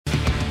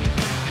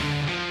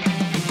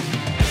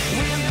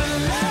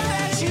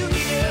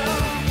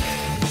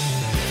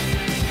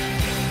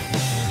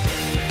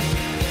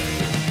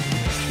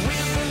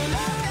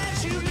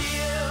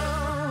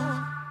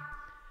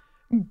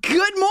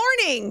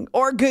morning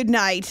or good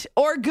night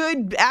or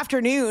good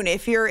afternoon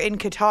if you're in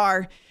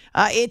Qatar.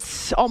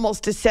 It's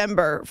almost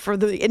December for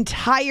the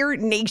entire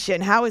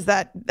nation. How is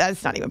that?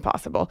 That's not even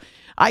possible.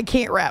 I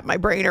can't wrap my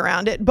brain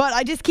around it, but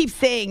I just keep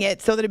saying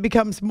it so that it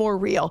becomes more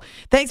real.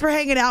 Thanks for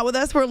hanging out with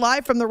us. We're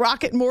live from the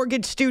Rocket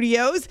Mortgage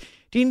Studios.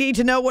 Do you need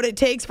to know what it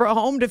takes for a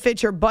home to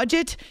fit your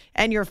budget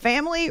and your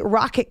family?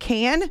 Rocket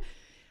can.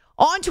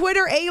 On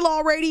Twitter,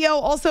 A-Law Radio,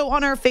 also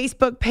on our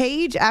Facebook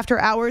page, After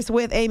Hours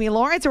with Amy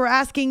Lawrence. We're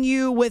asking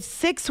you, with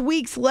 6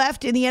 weeks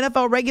left in the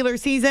NFL regular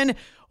season,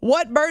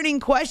 what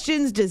burning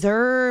questions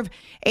deserve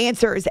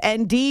answers?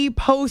 And D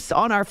posts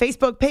on our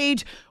Facebook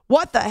page,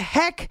 what the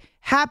heck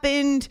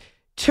happened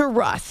to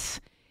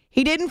Russ?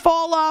 He didn't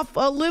fall off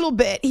a little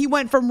bit. He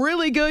went from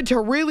really good to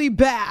really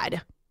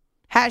bad.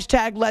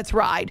 Hashtag let's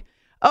ride.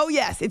 Oh,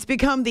 yes, it's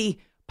become the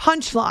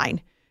punchline,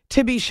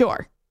 to be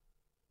sure.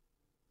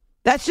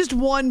 That's just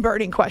one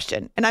burning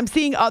question. And I'm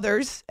seeing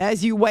others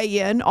as you weigh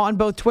in on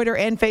both Twitter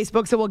and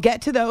Facebook. So we'll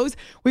get to those.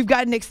 We've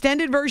got an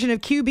extended version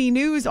of QB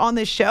News on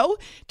this show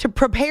to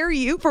prepare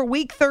you for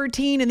Week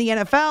 13 in the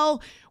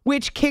NFL,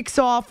 which kicks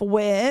off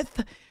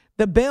with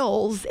the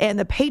Bills and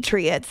the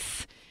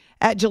Patriots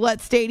at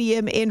Gillette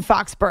Stadium in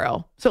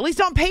Foxborough. So at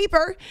least on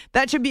paper,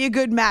 that should be a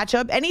good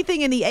matchup.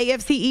 Anything in the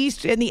AFC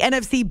East and the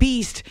NFC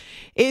Beast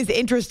is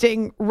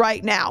interesting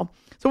right now.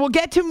 So we'll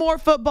get to more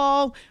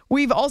football.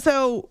 We've got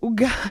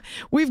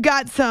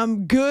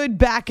some good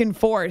back and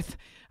forth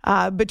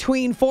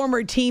between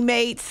former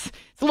teammates.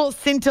 It's a little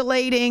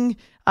scintillating.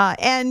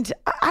 And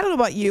I don't know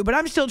about you, but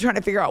I'm still trying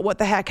to figure out what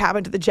the heck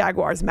happened to the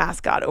Jaguars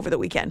mascot over the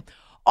weekend.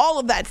 All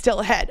of that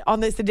still ahead on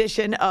this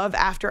edition of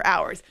After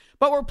Hours.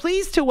 But we're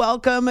pleased to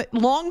welcome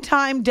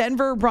longtime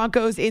Denver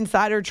Broncos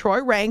insider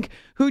Troy Renck,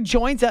 who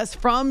joins us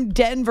from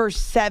Denver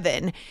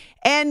 7.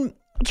 And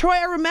Troy,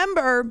 I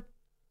remember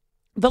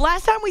the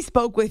last time we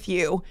spoke with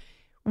you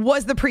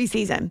was the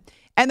preseason,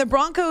 and the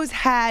Broncos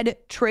had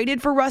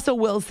traded for Russell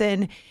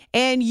Wilson,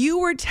 and you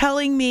were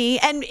telling me,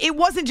 and it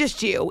wasn't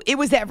just you, it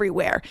was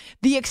everywhere,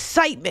 the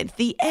excitement,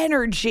 the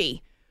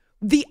energy,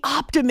 the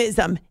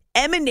optimism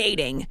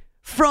emanating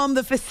from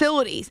the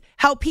facilities,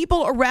 how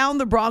people around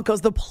the Broncos,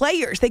 the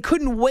players, they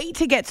couldn't wait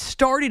to get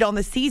started on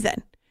the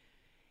season.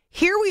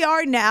 Here we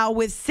are now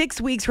with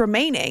 6 weeks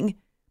remaining.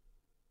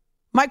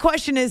 My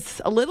question is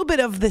a little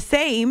bit of the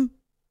same.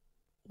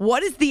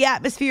 What is the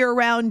atmosphere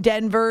around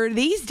Denver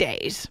these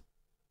days?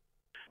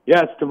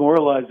 Yeah, it's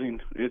demoralizing.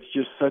 It's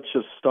just such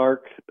a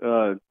stark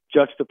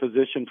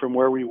juxtaposition from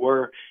where we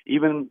were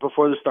even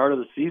before the start of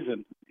the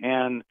season.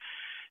 And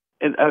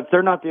if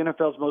they're not the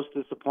NFL's most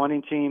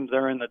disappointing team,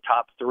 they're in the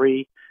top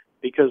three,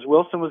 because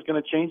Wilson was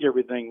going to change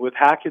everything. With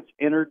Hackett's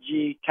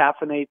energy,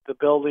 caffeinate the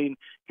building,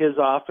 his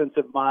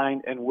offensive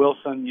mind, and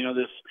Wilson,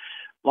 this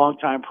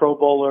longtime Pro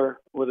Bowler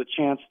with a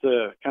chance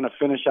to kind of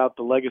finish out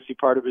the legacy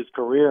part of his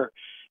career.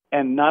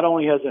 And not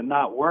only has it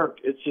not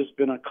worked, it's just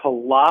been a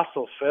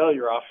colossal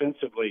failure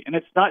offensively. And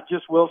it's not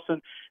just Wilson,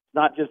 it's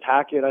not just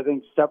Hackett. I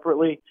think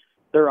separately,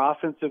 their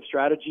offensive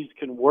strategies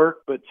can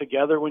work, but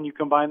together when you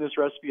combine this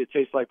recipe, it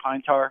tastes like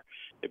pine tar.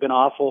 They've been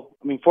awful.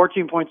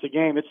 14 points a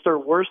game. It's their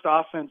worst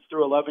offense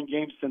through 11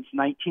 games since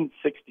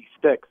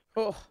 1966.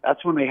 Oh.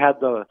 That's when they had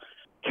the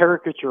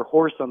caricature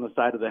horse on the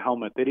side of the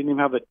helmet. They didn't even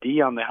have a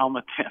D on the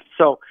helmet then.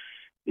 So,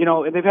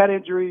 and they've had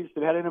injuries.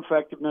 They've had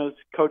ineffectiveness.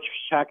 Coach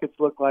Hackett's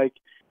looked like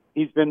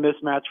he's been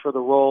mismatched for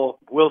the role.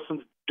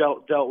 Wilson's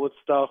dealt with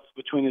stuff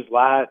between his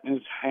lat and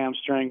his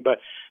hamstring, but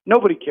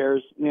nobody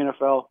cares in the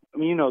NFL.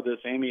 You know this,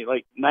 Amy.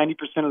 90%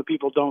 of the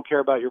people don't care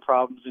about your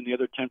problems, and the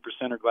other 10%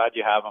 are glad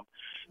you have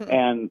them.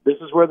 And this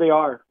is where they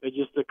are. It's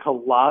just a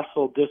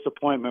colossal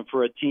disappointment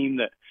for a team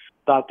that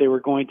thought they were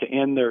going to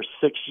end their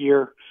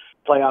 6-year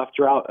playoff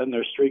drought and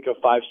their streak of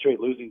 5 straight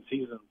losing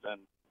seasons,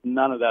 and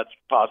none of that's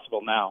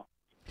possible now.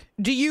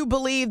 Do you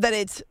believe that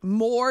it's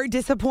more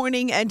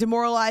disappointing and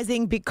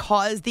demoralizing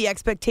because the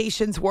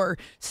expectations were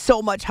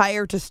so much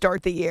higher to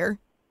start the year?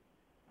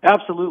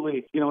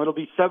 Absolutely. It'll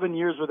be 7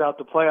 years without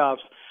the playoffs,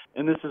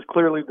 and this is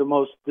clearly the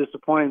most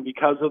disappointing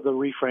because of the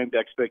reframed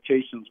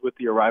expectations with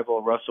the arrival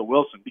of Russell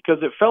Wilson. Because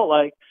it felt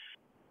like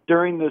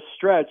during this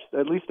stretch,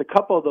 at least a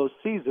couple of those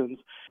seasons,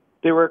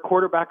 they were a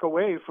quarterback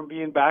away from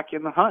being back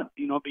in the hunt,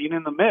 being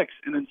in the mix.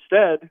 And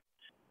instead,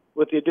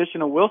 with the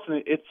addition of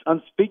Wilson, it's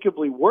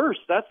unspeakably worse.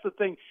 That's the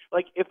thing.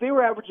 If they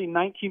were averaging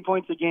 19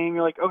 points a game,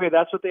 you're like, okay,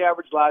 that's what they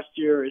averaged last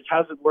year. It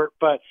hasn't worked,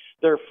 but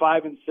they're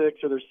 5-6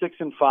 or they're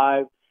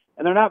 6-5,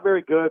 and they're not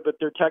very good, but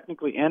they're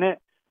technically in it.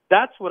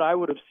 That's what I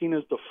would have seen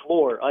as the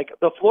floor.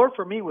 The floor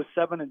for me was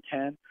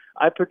 7-10.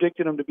 I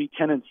predicted them to be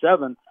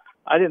 10-7.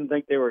 I didn't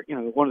think they were,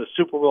 won the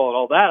Super Bowl and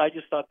all that. I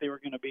just thought they were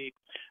going to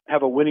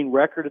have a winning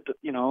record at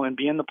and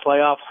be in the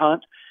playoff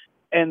hunt.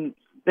 And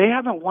they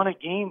haven't won a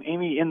game,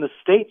 Amy, in the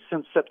States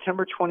since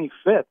September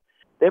 25th.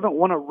 They haven't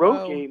won a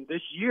road game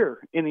this year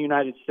in the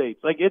United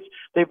States.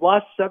 They've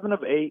lost 7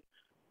 of 8.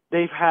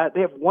 They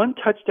have 1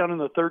 touchdown in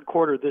the third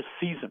quarter this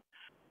season.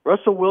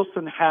 Russell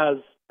Wilson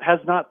has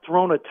not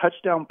thrown a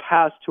touchdown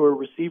pass to a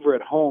receiver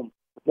at home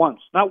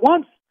once. Not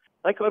once.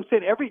 Like I'm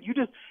saying,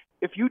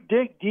 if you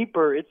dig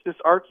deeper, it's this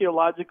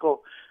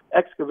archaeological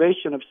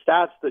excavation of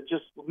stats that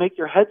just make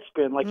your head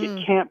spin. Like,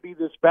 it can't be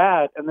this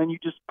bad. And then you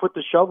just put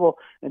the shovel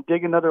and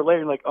dig another layer.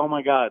 And like, oh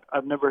my God,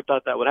 I've never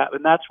thought that would happen.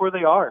 And that's where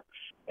they are.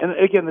 And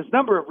again, there's a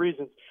number of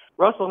reasons.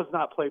 Russell has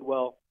not played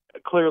well,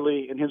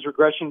 clearly, and his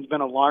regression's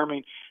been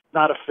alarming.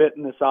 Not a fit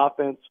in this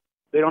offense.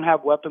 They don't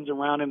have weapons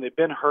around him. They've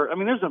been hurt. I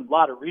mean, there's a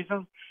lot of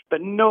reasons,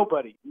 but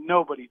nobody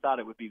thought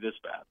it would be this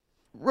bad.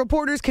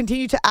 Reporters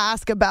continue to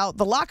ask about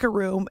the locker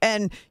room,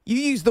 and you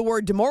use the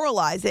word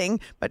demoralizing,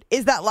 but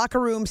is that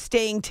locker room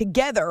staying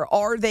together?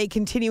 Are they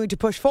continuing to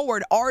push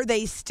forward? Are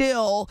they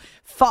still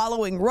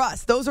following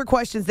Russ? Those are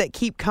questions that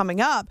keep coming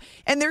up,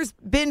 and there's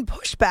been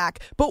pushback,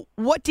 but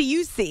what do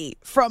you see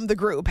from the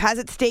group? Has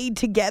it stayed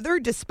together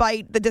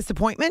despite the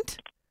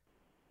disappointment?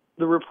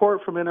 The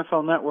report from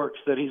NFL Network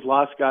said he's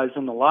lost guys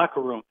in the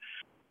locker room,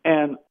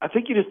 and I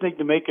think you just need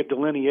to make a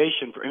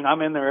delineation.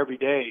 I'm in there every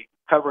day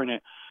covering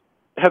it.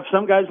 Have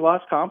some guys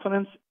lost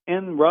confidence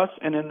in Russ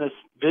and in this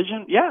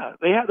vision? Yeah,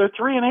 they have. They're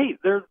 3-8.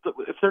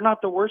 If they're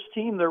not the worst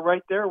team, they're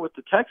right there with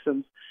the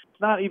Texans.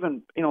 It's not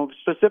even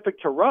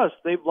specific to Russ.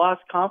 They've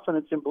lost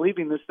confidence in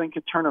believing this thing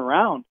could turn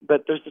around.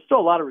 But there's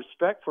still a lot of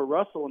respect for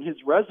Russell and his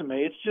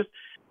resume. It's just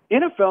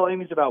NFL,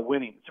 Amy, is about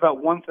winning. It's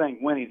about one thing,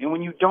 winning. And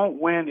when you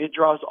don't win, it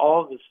draws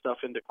all of this stuff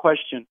into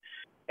question.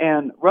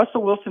 And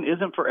Russell Wilson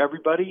isn't for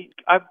everybody.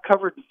 I've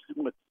covered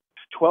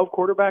 12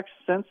 quarterbacks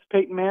since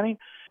Peyton Manning.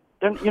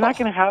 Then you're not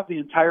going to have the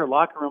entire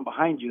locker room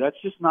behind you.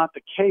 That's just not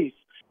the case.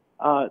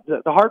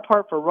 The hard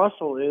part for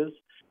Russell is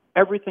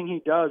everything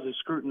he does is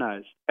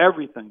scrutinized,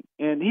 everything.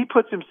 And he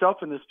puts himself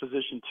in this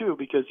position, too,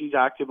 because he's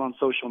active on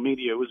social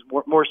media. It was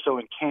more so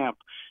in camp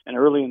and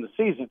early in the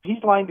season.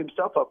 He's lined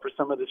himself up for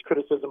some of this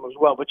criticism as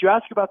well. But you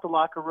ask about the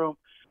locker room,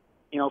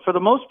 for the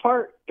most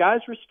part,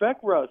 guys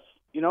respect Russ.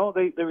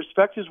 They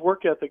respect his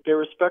work ethic. They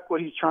respect what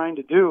he's trying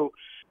to do.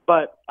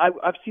 But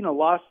I've seen a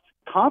lost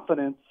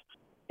confidence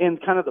in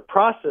kind of the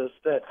process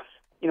that,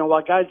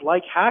 while guys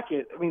like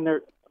Hackett,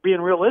 they're being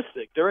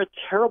realistic. They're a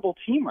terrible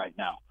team right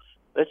now.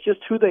 That's just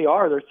who they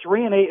are. They're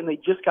 3-8, and they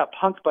just got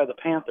punked by the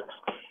Panthers.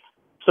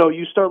 So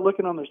you start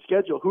looking on their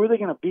schedule. Who are they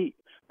going to beat?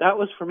 That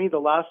was, for me, the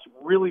last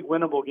really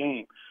winnable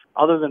game.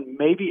 Other than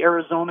maybe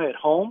Arizona at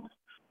home,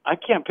 I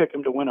can't pick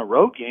them to win a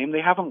road game.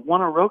 They haven't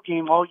won a road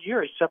game all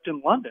year except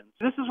in London.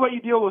 This is what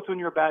you deal with when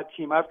you're a bad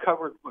team. I've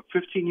covered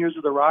 15 years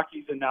of the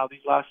Rockies and now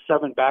these last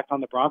 7 back on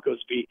the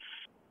Broncos beat.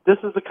 This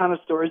is the kind of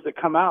stories that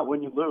come out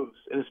when you lose,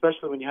 and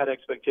especially when you had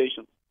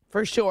expectations.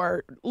 For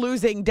sure.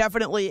 Losing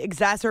definitely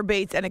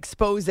exacerbates and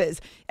exposes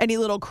any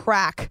little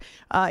crack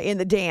in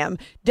the dam.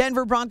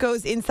 Denver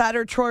Broncos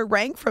insider Troy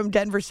Rank from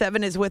Denver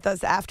 7 is with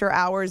us after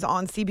hours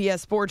on CBS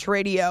Sports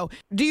Radio.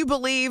 Do you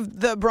believe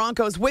the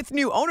Broncos, with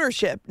new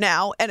ownership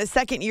now and a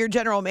second-year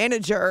general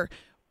manager,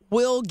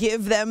 will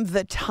give them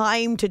the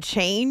time to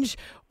change?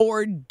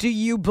 Or do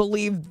you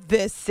believe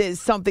this is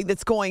something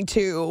that's going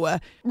to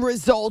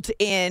result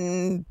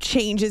in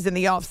changes in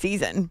the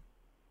offseason?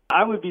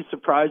 I would be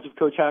surprised if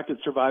Coach Hackett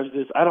survives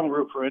this. I don't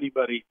root for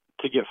anybody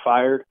to get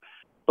fired.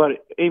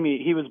 But,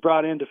 Amy, he was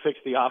brought in to fix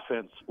the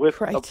offense with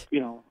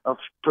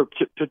a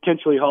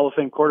potentially Hall of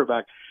Fame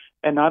quarterback.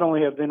 And not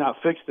only have they not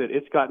fixed it,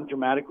 it's gotten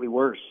dramatically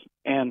worse.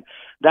 And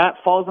that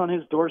falls on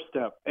his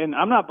doorstep. And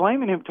I'm not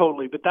blaming him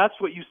totally, but that's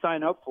what you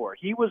sign up for.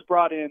 He was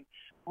brought in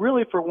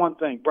really for one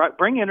thing,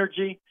 bring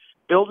energy,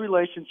 build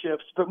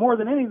relationships, but more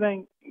than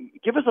anything,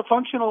 give us a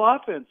functional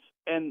offense.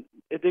 And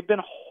they've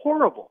been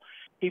horrible.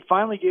 He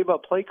finally gave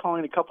up play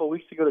calling a couple of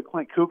weeks ago to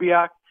Clint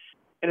Kubiak,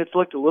 and it's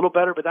looked a little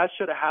better, but that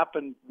should have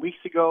happened weeks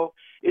ago.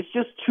 It's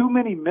just too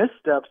many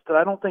missteps that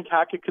I don't think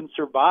Hackett can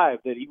survive,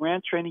 that he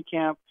ran training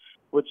camp,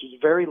 which is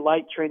very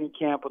light training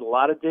camp with a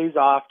lot of days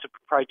off to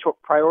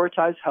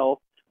prioritize health.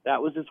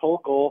 That was his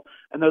whole goal,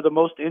 and they're the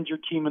most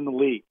injured team in the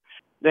league.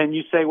 Then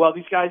you say, well,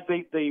 these guys,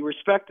 they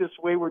respect this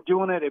way we're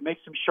doing it. It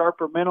makes them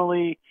sharper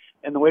mentally,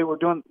 and the way we're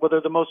doing, well, they're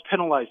the most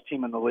penalized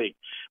team in the league.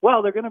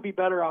 Well, they're going to be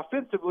better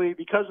offensively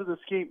because of the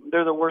scheme.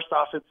 They're the worst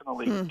offense in the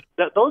league.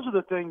 Those are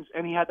the things,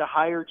 and he had to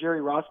hire Jerry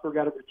Rosburg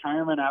out of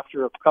retirement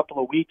after a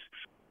couple of weeks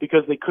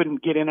because they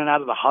couldn't get in and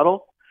out of the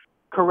huddle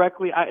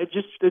correctly.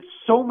 It's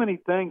so many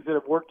things that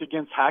have worked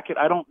against Hackett.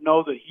 I don't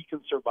know that he can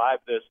survive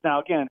this.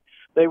 Now, again,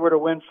 they were to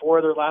win 4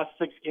 of their last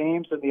 6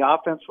 games, and the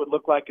offense would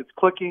look like it's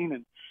clicking,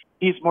 and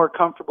he's more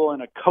comfortable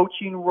in a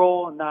coaching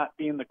role and not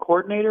being the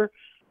coordinator.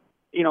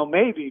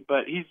 Maybe,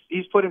 but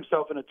he's put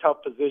himself in a tough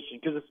position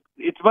because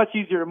it's much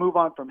easier to move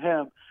on from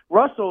him.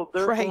 Russell,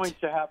 they're going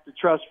to have to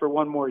trust for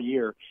one more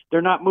year.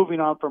 They're not moving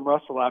on from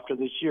Russell after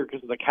this year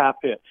because of the cap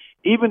hit.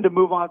 Even to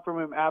move on from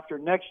him after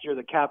next year,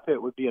 the cap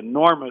hit would be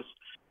enormous.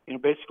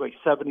 Basically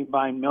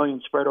 $79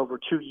 million spread over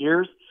 2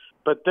 years.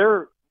 But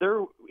they're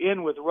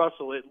in with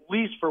Russell at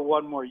least for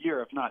one more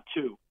year, if not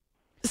 2.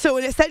 So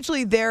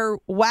essentially, their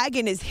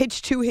wagon is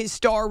hitched to his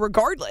star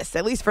regardless,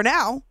 at least for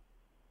now.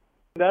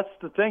 That's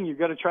the thing. You've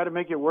got to try to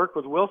make it work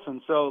with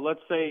Wilson. So let's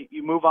say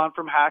you move on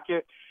from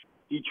Hackett.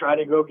 You try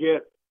to go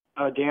get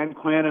Dan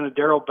Quinn and a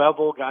Darrell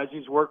Bevell, guys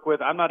he's worked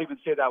with. I'm not even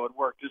saying that would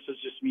work. This is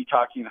just me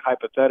talking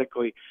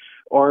hypothetically.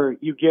 or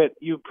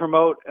you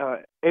promote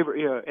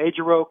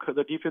Ajaroke,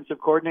 the defensive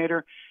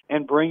coordinator,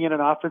 and bring in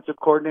an offensive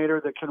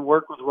coordinator that can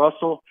work with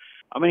Russell.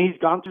 I mean,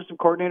 he's gone through some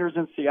coordinators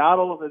in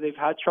Seattle that they've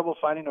had trouble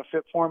finding a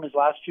fit for him his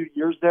last few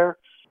years there.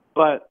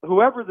 But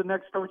whoever the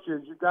next coach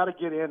is, you've got to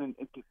get in, and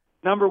the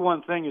number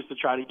one thing is to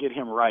try to get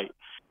him right.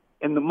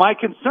 And my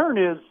concern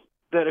is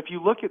that if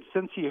you look at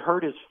since he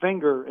hurt his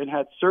finger and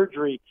had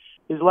surgery,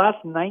 his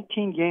last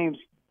 19 games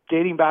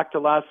dating back to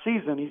last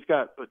season, he's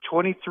got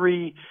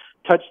 23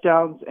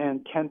 touchdowns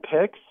and 10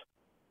 picks.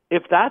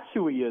 If that's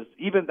who he is,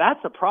 even that's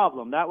a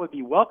problem. That would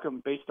be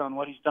welcome based on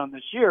what he's done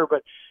this year.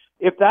 But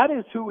if that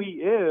is who he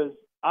is,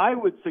 I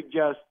would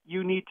suggest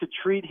you need to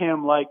treat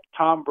him like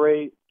Tom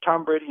Brady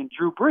and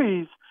Drew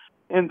Brees,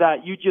 in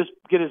that you just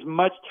get as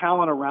much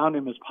talent around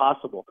him as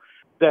possible.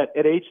 That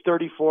at age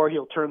 34,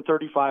 he'll turn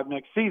 35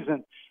 next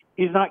season.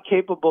 He's not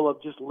capable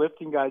of just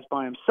lifting guys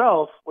by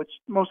himself, which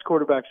most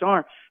quarterbacks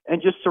aren't, and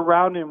just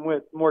surround him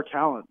with more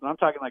talent. And I'm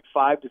talking like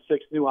 5 to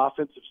 6 new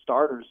offensive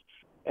starters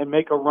and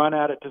make a run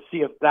at it to see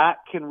if that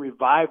can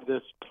revive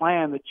this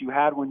plan that you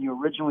had when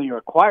you originally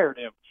acquired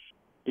him.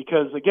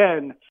 Because,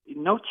 again,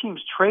 no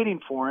team's trading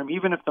for him,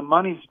 even if the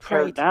money's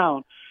pared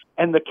down.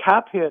 And the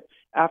cap hit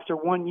after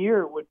 1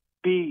 year would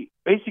be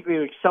basically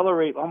to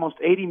accelerate almost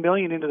 $80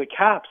 million into the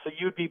cap. So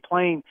you'd be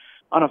playing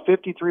on a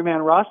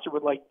 53-man roster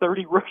with like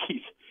 30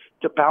 rookies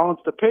to balance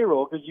the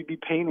payroll, because you'd be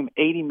paying him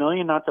 $80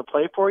 million not to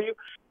play for you.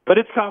 But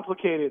it's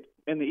complicated,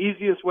 and the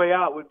easiest way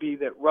out would be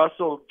that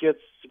Russell gets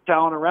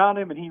talent around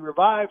him and he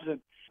revives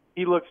and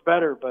he looks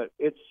better. But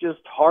it's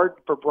just hard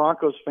for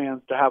Broncos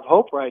fans to have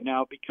hope right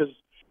now, because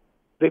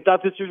they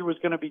thought this year was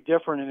going to be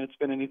different, and it's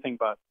been anything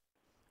but.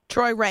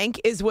 Troy Rank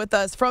is with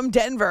us from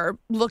Denver,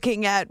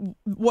 looking at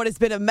what has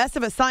been a mess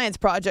of a science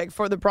project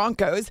for the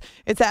Broncos.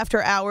 It's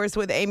After Hours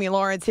with Amy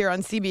Lawrence here on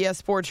CBS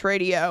Sports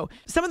Radio.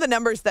 Some of the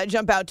numbers that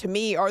jump out to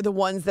me are the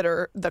ones that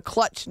are the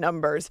clutch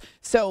numbers.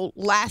 So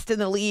last in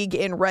the league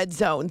in red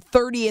zone,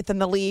 30th in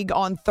the league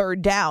on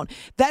third down.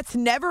 That's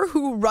never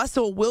who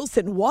Russell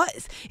Wilson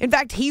was. In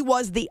fact, he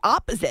was the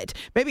opposite.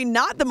 Maybe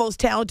not the most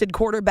talented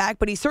quarterback,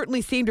 but he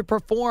certainly seemed to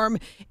perform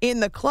in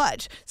the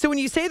clutch. So when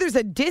you say there's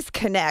a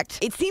disconnect,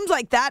 it seems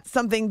like that's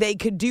something they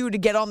could do to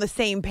get on the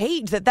same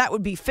page, that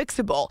would be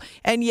fixable.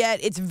 And yet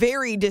it's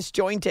very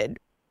disjointed.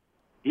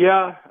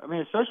 Yeah, I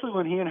mean, especially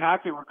when he and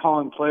Hackett were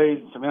calling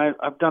plays. I mean,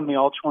 I've done the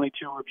All-22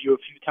 review a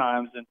few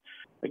times, and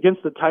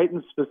against the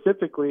Titans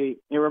specifically,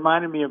 it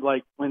reminded me of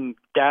like when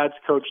dads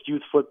coached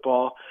youth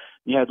football.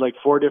 You had like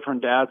 4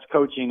 different dads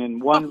coaching,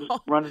 and one was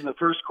running the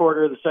first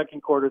quarter, the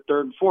second quarter,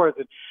 third, and fourth.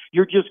 And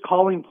you're just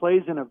calling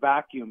plays in a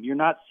vacuum. You're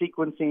not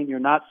sequencing. You're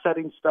not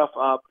setting stuff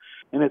up.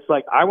 And it's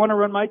like, I want to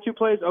run my 2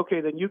 plays.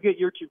 Okay, then you get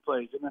your 2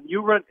 plays. And then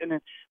you run, and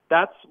then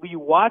that's when you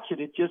watch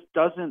it. It just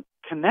doesn't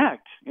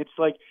connect. It's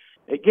like,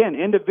 again,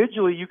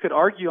 individually you could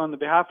argue on the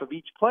behalf of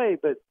each play,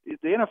 but the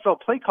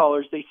NFL play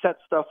callers, they set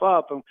stuff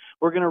up, and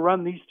we're going to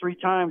run these 3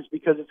 times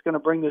because it's going to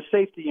bring the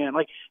safety in.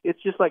 Like,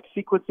 it's just like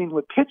sequencing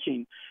with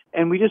pitching,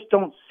 and we just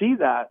don't see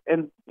that.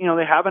 And, you know,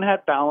 they haven't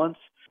had balance.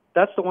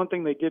 That's the one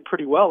thing they did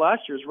pretty well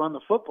last year, is run the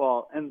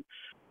football. And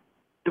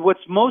what's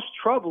most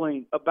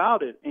troubling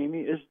about it,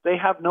 Amy, is they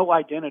have no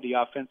identity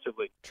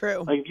offensively.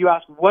 True. Like, if you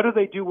ask, what do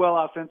they do well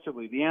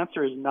offensively? The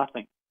answer is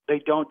nothing.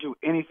 They don't do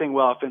anything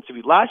well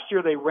offensively. Last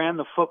year, they ran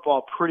the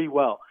football pretty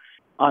well.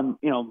 On,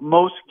 you know,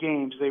 most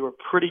games, they were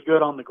pretty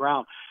good on the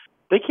ground.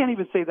 They can't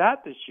even say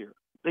that this year.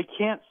 They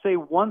can't say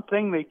one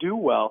thing they do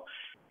well.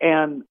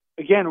 And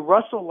again,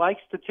 Russell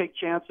likes to take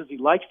chances. He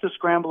likes to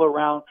scramble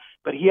around,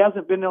 but he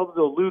hasn't been able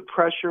to elude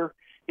pressure.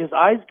 His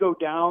eyes go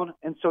down,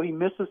 and so he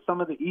misses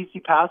some of the easy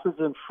passes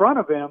in front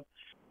of him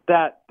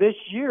that this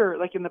year,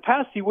 like in the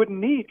past, he wouldn't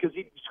need, because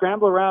he'd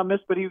scramble around, miss,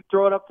 but he'd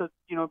throw it up to,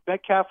 you know,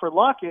 Metcalf or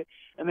Lockett,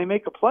 and they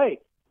make a play.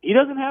 He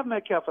doesn't have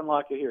Metcalf and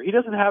Lockett here. He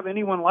doesn't have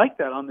anyone like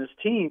that on this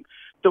team.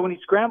 So when he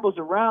scrambles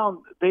around,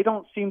 they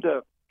don't seem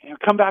to, you know,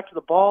 come back to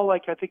the ball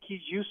like I think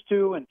he's used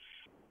to. And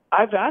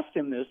I've asked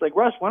him this, like,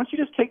 Russ, why don't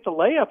you just take the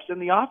layups in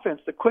the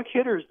offense, the quick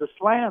hitters, the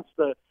slants,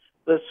 the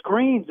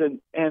screens? And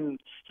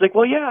he's like,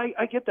 well, yeah,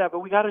 I get that, but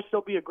we got to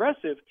still be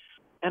aggressive.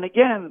 And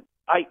again,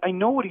 I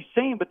know what he's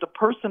saying, but the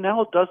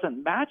personnel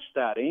doesn't match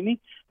that, Amy.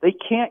 They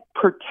can't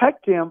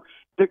protect him.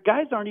 The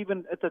guys aren't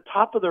even at the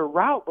top of their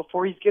route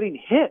before he's getting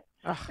hit.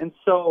 Ugh. And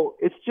so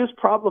it's just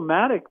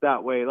problematic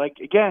that way. Like,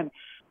 again,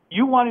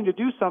 you wanting to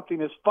do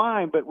something is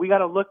fine, but we got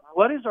to look,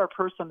 what is our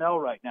personnel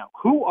right now?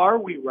 Who are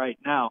we right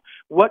now?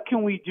 What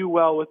can we do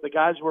well with the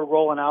guys we're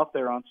rolling out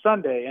there on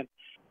Sunday? And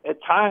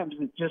at times,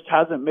 it just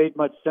hasn't made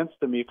much sense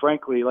to me,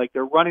 frankly. Like,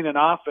 they're running an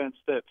offense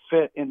that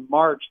fit in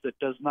March that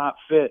does not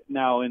fit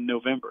now in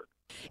November.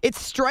 It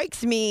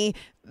strikes me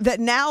that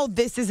now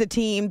this is a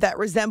team that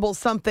resembles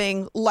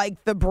something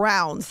like the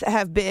Browns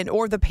have been,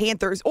 or the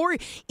Panthers, or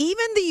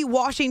even the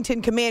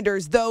Washington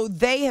Commanders, though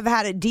they have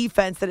had a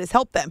defense that has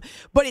helped them.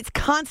 But it's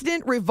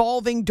constant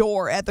revolving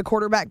door at the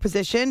quarterback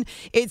position.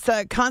 It's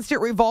a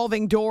constant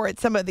revolving door at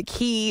some of the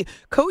key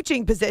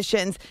coaching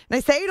positions. And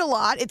I say it a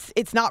lot.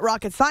 It's not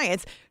rocket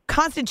science.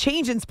 Constant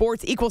change in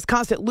sports equals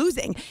constant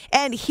losing.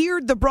 And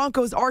here the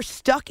Broncos are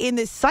stuck in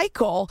this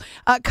cycle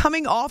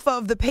coming off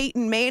of the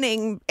Peyton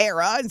Manning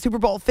era in Super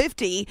Bowl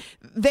 50.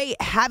 They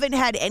haven't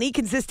had any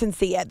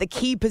consistency at the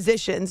key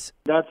positions.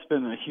 That's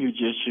been a huge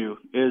issue.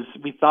 Is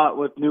we thought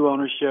with new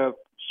ownership,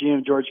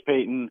 GM George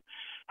Payton,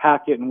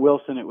 Hackett, and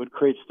Wilson, it would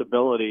create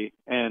stability.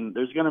 And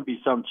there's going to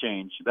be some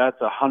change. That's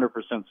 100%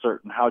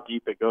 certain. How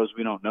deep it goes,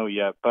 we don't know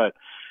yet. But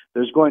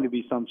there's going to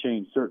be some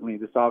change, certainly,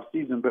 this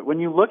offseason. But when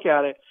you look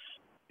at it,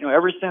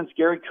 ever since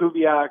Gary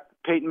Kubiak,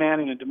 Peyton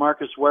Manning, and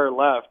DeMarcus Ware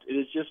left, it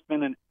has just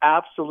been an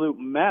absolute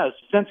mess.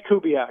 Since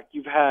Kubiak,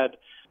 you've had,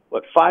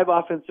 5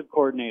 offensive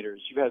coordinators.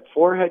 You've had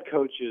 4 head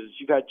coaches.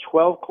 You've had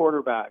 12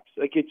 quarterbacks.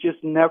 It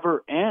just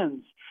never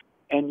ends,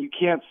 and you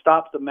can't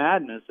stop the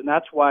madness. And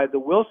that's why the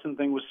Wilson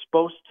thing was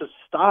supposed to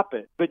stop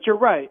it. But you're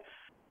right.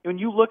 When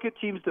you look at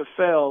teams that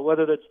fail,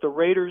 whether that's the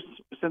Raiders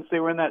since they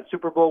were in that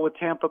Super Bowl with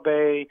Tampa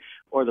Bay,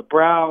 or the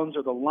Browns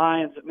or the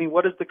Lions,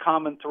 what is the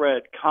common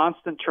thread?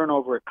 Constant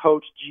turnover at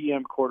coach,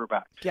 GM,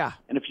 quarterback. Yeah.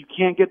 And if you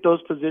can't get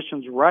those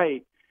positions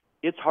right,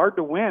 it's hard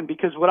to win,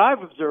 because what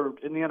I've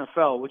observed in the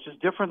NFL, which is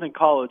different than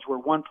college, where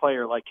one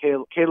player like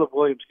Caleb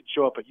Williams can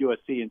show up at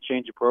USC and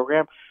change a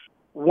program,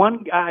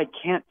 one guy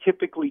can't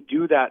typically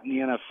do that in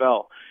the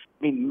NFL.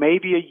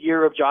 Maybe a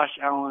year of Josh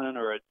Allen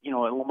or a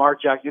Lamar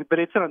Jackson, but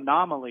it's an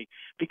anomaly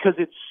because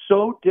it's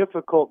so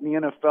difficult in the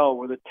NFL,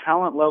 where the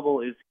talent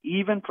level is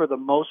even for the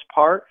most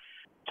part,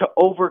 to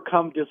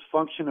overcome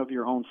dysfunction of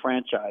your own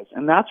franchise.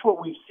 And that's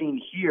what we've seen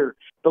here.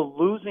 The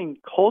losing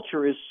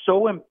culture is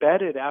so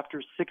embedded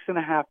after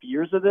 6.5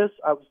 years of this.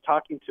 I was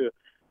talking to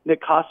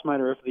Nick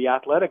Kosmider of The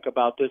Athletic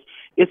about this.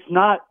 It's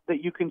not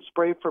that you can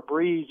spray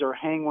Febreze or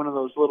hang one of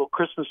those little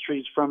Christmas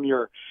trees from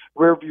your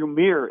rearview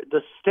mirror.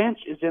 The stench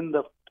is in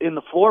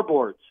the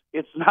floorboards.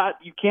 It's not,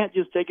 you can't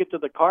just take it to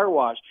the car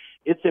wash.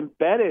 It's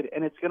embedded,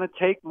 and it's going to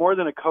take more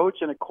than a coach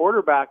and a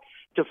quarterback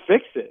to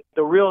fix it.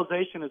 The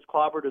realization has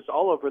clobbered us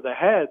all over the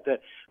head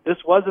that this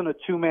wasn't a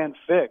two-man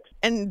fix.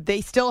 And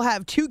they still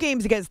have 2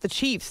 games against the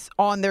Chiefs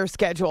on their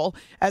schedule,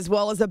 as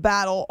well as a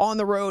battle on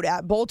the road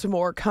at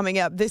Baltimore coming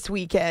up this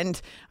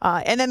weekend.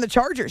 And then the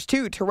Chargers,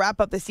 too, to wrap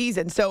up the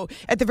season. So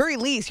at the very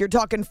least, you're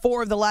talking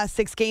 4 of the last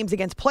 6 games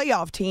against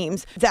playoff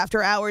teams. It's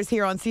After Hours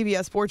here on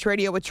CBS Sports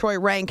Radio with Troy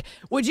Rank.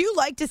 Would you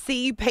like to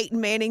see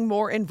Peyton Manning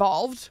more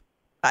involved?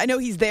 I know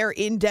he's there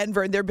in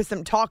Denver, and there'd be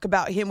some talk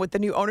about him with the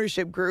new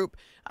ownership group,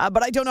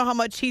 but I don't know how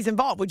much he's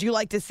involved. Would you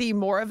like to see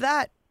more of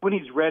that? When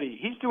he's ready.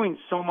 He's doing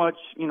so much,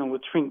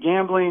 between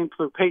gambling,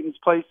 through Peyton's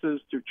Places,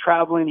 through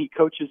traveling. He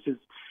coaches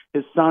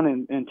his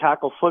son in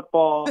tackle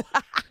football.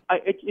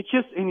 It's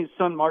just in his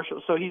son,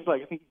 Marshall. So he's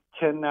I think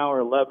 10 now or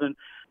 11.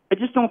 I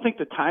just don't think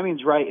the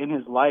timing's right in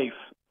his life,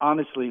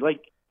 honestly.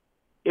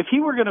 If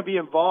he were going to be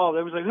involved,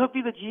 it was he'll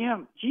be the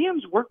GM.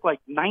 GMs work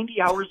 90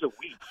 hours a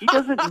week. He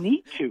doesn't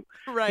need to.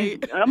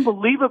 Right. He's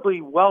unbelievably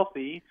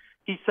wealthy.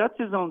 He sets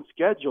his own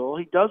schedule.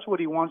 He does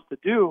what he wants to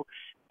do.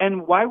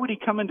 And why would he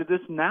come into this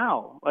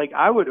now?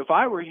 If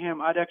I were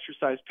him, I'd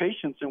exercise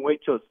patience and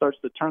wait till it starts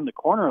to turn the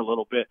corner a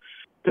little bit,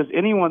 because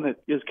anyone that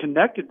is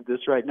connected to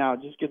this right now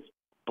just gets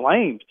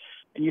blamed.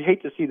 And you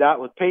hate to see that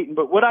with Peyton.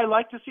 But would I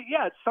like to see,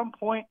 at some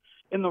point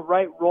in the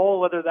right role,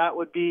 whether that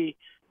would be,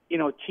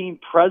 team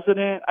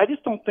president. I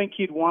just don't think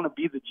he'd want to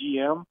be the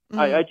GM.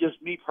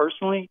 Mm-hmm. Me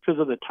personally,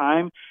 because of the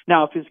time.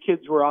 Now, if his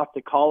kids were off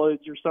to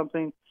college or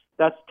something,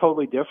 that's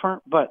totally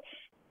different. But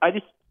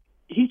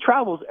he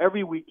travels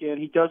every weekend.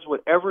 He does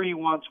whatever he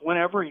wants,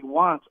 whenever he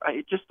wants.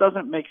 It just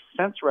doesn't make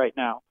sense right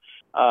now.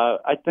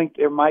 I think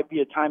there might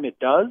be a time it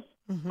does,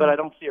 but I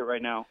don't see it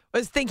right now. I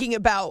was thinking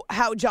about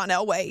how John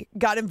Elway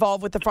got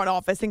involved with the front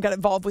office and got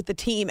involved with the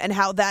team, and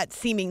how that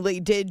seemingly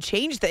did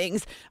change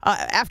things.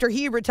 After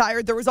he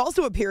retired, there was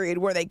also a period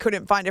where they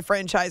couldn't find a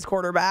franchise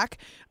quarterback.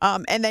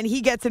 And then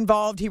he gets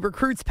involved. He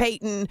recruits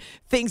Peyton.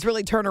 Things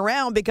really turn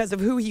around because of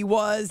who he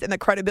was and the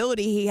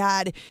credibility he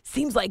had.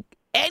 Seems like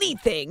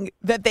anything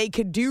that they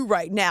could do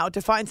right now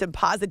to find some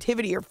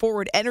positivity or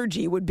forward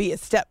energy would be a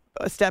step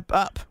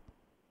up.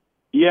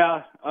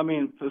 Yeah,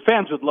 the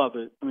fans would love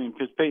it.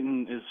 Because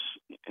Peyton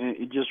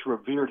is just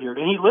revered here,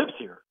 and he lives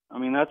here.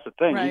 That's the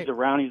thing. Right. He's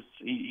around.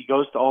 He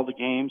goes to all the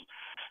games,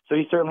 so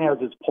he certainly has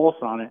his pulse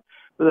on it.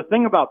 But the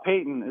thing about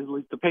Peyton is, at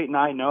least the Peyton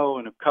I know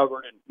and have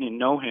covered and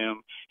know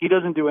him, he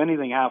doesn't do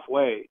anything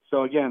halfway.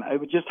 So again, it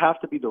would just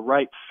have to be the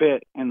right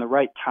fit and the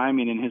right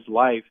timing in his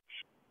life,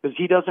 because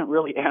he doesn't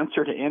really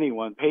answer to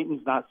anyone.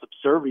 Peyton's not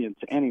subservient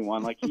to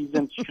anyone. He's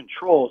in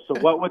control.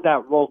 So what would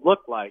that role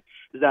look like?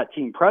 Is that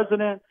team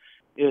president?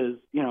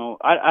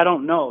 I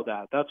don't know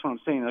that. That's what I'm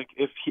saying.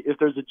 If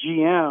there's a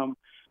GM,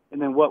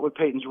 and then what would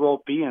Peyton's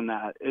role be in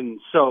that? And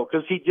so,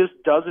 because he just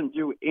doesn't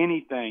do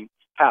anything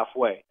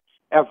halfway,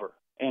 ever.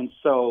 And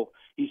so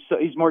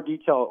He's more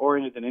detail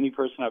oriented than any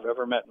person I've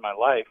ever met in my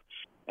life.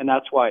 And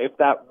that's why if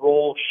that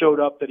role showed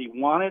up that he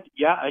wanted,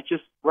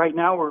 right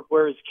now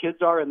where his kids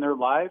are in their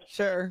lives,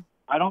 sure,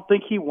 I don't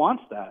think he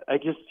wants that.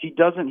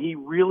 He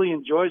really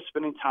enjoys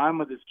spending time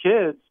with his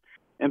kids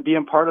and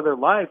being part of their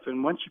life.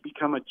 And once you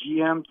become a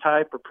GM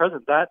type or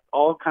president, that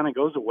all kind of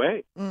goes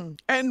away.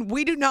 And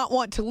we do not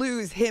want to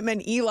lose him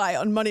and Eli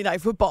on Monday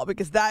Night Football,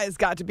 because that has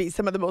got to be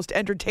some of the most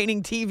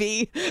entertaining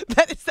TV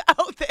that is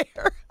out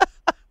there.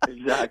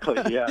 Exactly,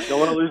 yeah. Don't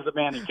want to lose the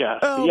Manning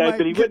cast. Oh,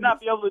 but he would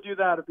not be able to do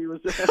that if he was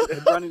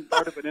running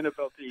part of an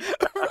NFL team.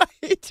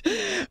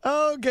 Right.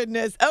 Oh,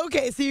 goodness.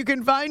 Okay, so you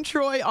can find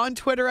Troy on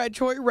Twitter at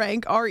Troy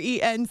Renck,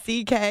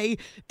 RENCK,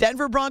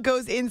 Denver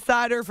Broncos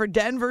insider for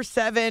Denver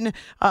 7.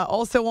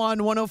 Also on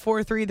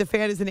 104.3, The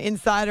Fan is an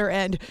insider,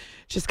 and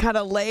just kind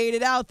of laid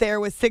it out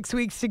there with 6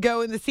 weeks to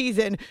go in the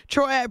season.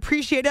 Troy, I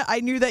appreciate it. I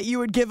knew that you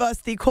would give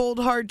us the cold,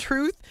 hard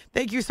truth.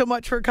 Thank you so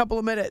much for a couple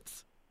of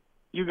minutes.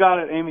 You got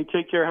it, Amy.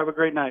 Take care. Have a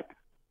great night.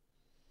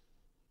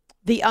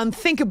 The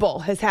unthinkable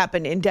has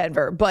happened in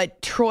Denver,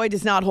 but Troy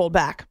does not hold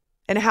back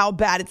and how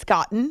bad it's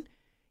gotten,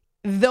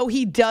 though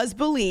he does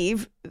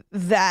believe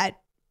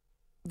that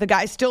the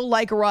guys still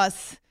like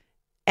Russ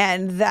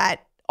and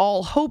that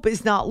all hope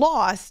is not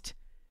lost.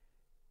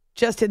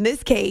 Just in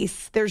this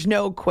case, there's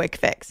no quick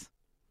fix.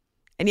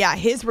 And yeah,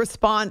 his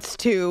response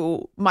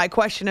to my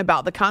question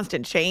about the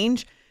constant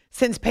change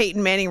since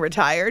Peyton Manning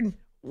retired,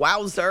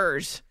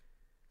 wowzers.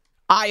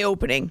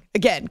 Eye-opening.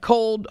 Again,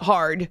 cold,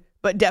 hard,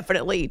 but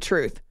definitely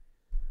truth.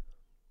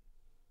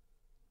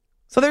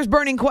 So there's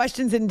burning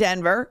questions in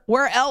Denver.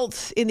 Where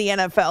else in the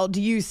NFL do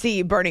you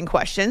see burning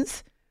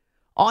questions?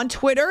 On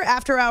Twitter,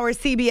 After Hours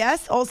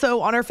CBS.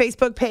 Also on our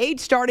Facebook page,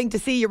 starting to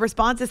see your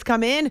responses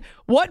come in.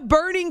 What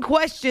burning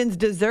questions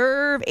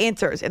deserve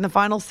answers in the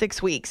final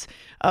 6 weeks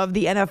of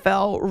the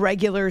NFL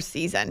regular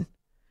season?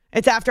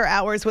 It's After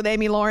Hours with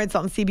Amy Lawrence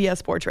on CBS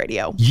Sports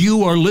Radio.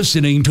 You are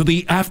listening to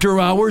the After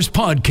Hours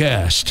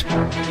podcast.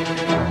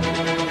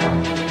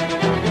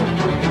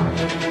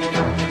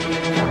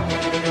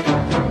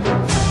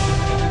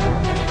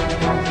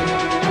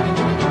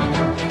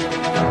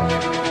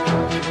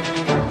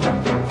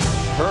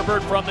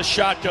 Herbert from the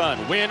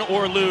shotgun. Win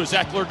or lose,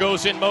 Eckler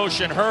goes in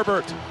motion.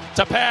 Herbert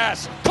to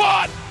pass.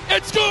 Caught!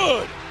 It's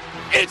good!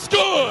 It's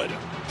good!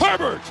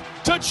 Herbert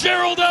to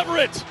Gerald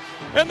Everett.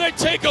 And they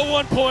take a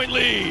 1-point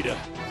lead.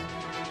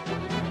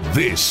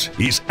 This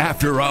is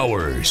After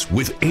Hours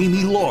with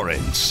Amy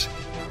Lawrence.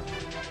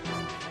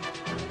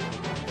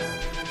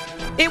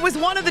 It was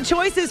one of the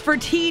choices for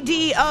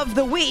TD of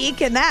the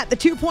week, and that, the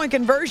 2-point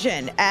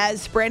conversion,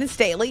 as Brandon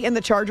Staley and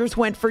the Chargers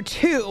went for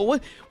 2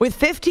 with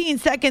 15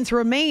 seconds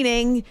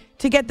remaining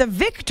to get the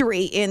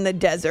victory in the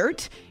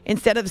desert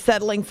instead of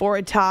settling for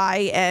a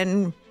tie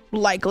and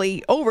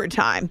likely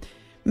overtime.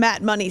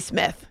 Matt Money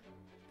Smith.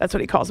 That's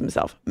what he calls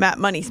himself, Matt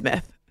Money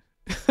Smith.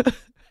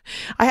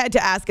 I had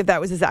to ask if that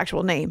was his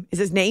actual name. Is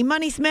his name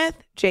Money Smith?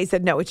 Jay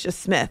said, no, it's just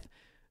Smith.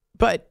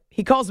 But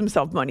he calls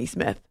himself Money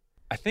Smith.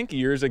 I think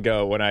years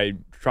ago when I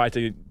tried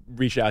to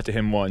reach out to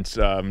him once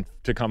to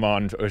come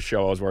on a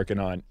show I was working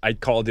on, I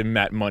called him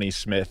Matt Money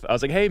Smith. I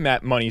was like, hey,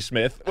 Matt Money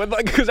Smith.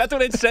 Because that's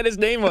what it said his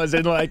name was.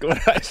 And when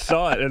I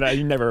saw it, and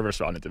he never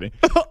responded to me.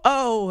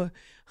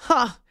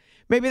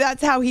 Maybe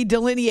that's how he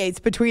delineates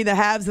between the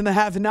haves and the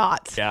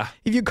have-nots. Yeah.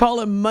 If you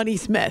call him Money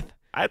Smith.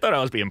 I thought I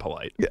was being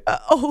polite.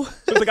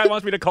 If the guy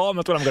wants me to call him,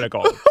 that's what I'm going to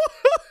call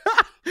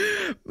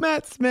him.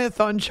 Matt Smith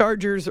on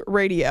Chargers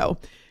radio.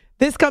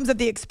 This comes at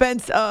the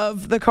expense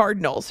of the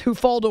Cardinals, who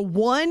fall to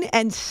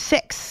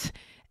 1-6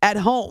 at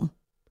home.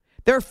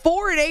 They're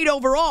 4-8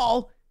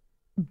 overall,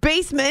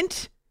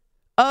 basement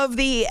of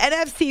the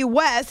NFC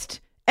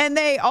West, and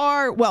they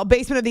are,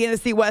 basement of the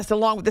NFC West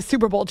along with the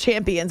Super Bowl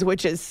champions,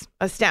 which is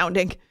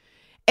astounding.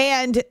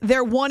 And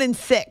they're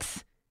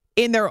 1-6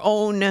 in their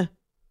own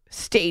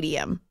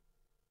stadium.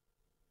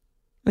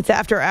 It's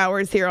After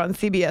Hours here on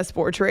CBS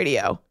Sports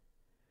Radio.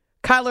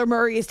 Kyler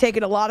Murray has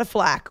taken a lot of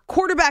flack.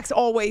 Quarterbacks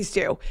always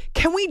do.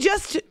 Can we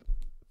just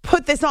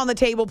put this on the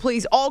table,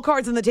 please? All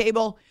cards on the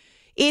table.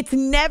 It's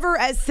never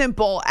as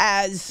simple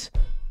as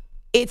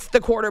it's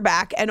the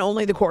quarterback and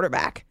only the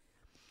quarterback.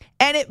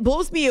 And it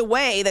blows me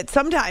away that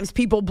sometimes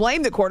people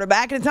blame the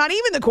quarterback, and it's not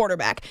even the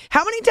quarterback.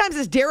 How many times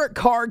has Derek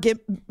Carr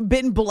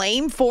been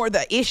blamed for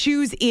the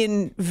issues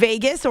in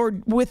Vegas or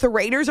with the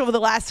Raiders over the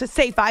last,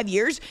 say, 5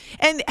 years?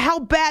 And how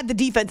bad the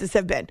defenses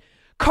have been.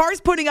 Carr's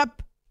putting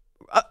up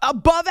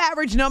above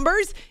average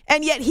numbers,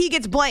 and yet he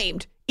gets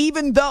blamed,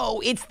 even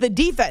though it's the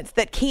defense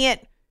that can't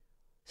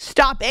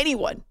stop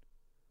anyone.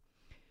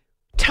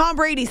 Tom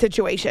Brady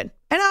situation.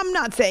 And I'm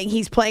not saying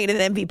he's playing at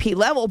an MVP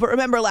level, but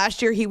remember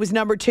last year he was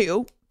number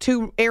 2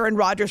 to Aaron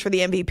Rodgers for the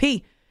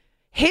MVP.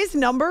 His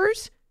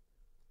numbers,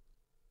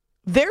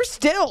 they're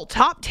still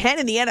top 10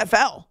 in the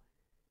NFL.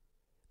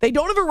 They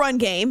don't have a run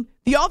game.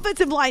 The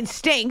offensive line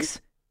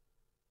stinks.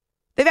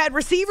 They've had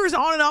receivers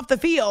on and off the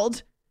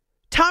field.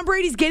 Tom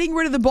Brady's getting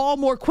rid of the ball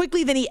more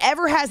quickly than he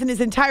ever has in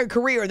his entire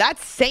career.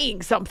 That's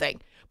saying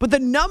something. But the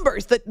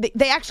numbers,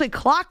 they actually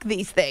clock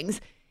these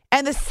things,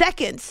 and the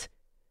seconds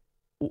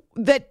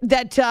he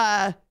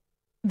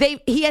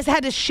has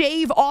had to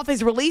shave off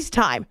his release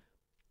time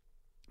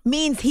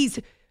means he's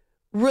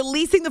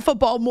releasing the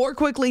football more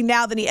quickly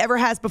now than he ever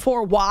has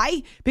before.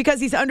 Why?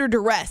 Because he's under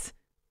duress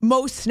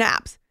most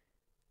snaps.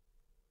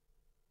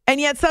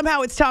 And yet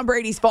somehow it's Tom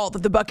Brady's fault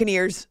that the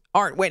Buccaneers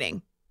aren't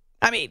winning.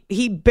 I mean,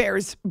 he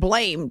bears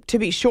blame to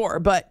be sure,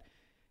 but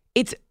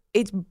it's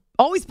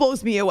always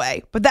blows me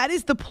away. But that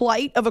is the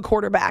plight of a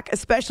quarterback,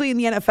 especially in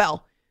the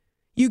NFL.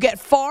 You get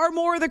far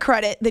more of the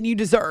credit than you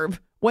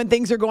deserve when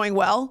things are going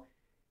well,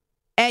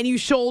 and you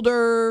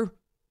shoulder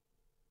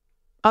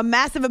a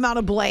massive amount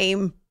of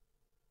blame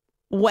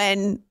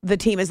when the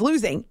team is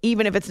losing,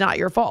 even if it's not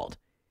your fault.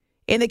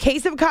 In the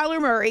case of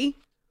Kyler Murray,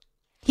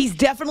 he's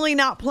definitely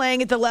not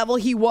playing at the level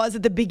he was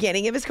at the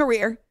beginning of his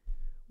career.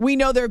 We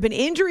know there have been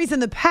injuries in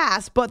the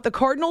past, but the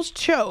Cardinals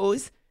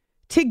chose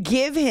to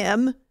give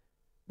him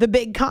the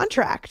big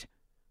contract.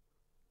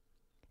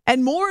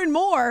 And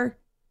more,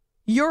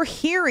 you're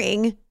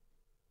hearing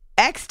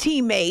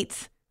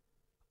ex-teammates,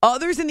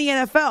 others in the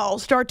NFL,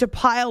 start to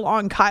pile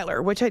on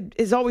Kyler, which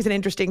is always an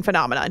interesting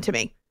phenomenon to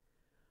me.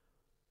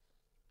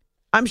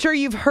 I'm sure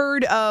you've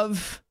heard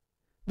of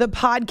the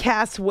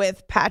podcast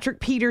with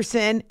Patrick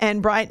Peterson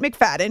and Bryant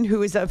McFadden,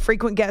 who is a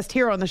frequent guest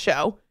here on the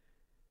show.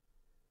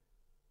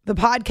 The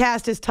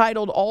podcast is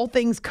titled All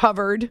Things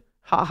Covered.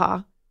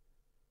 Haha.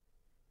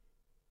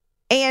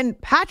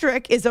 And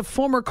Patrick is a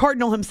former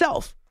Cardinal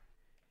himself,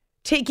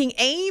 taking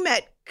aim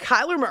at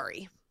Kyler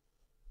Murray.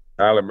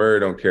 Kyler Murray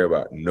don't care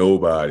about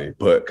nobody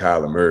but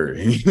Kyler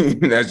Murray.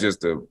 That's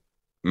just a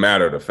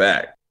matter of the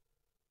fact.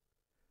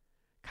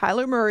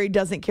 Kyler Murray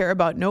doesn't care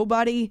about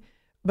nobody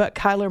but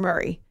Kyler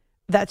Murray.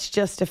 That's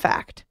just a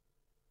fact.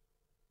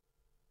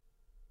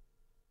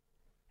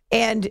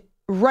 And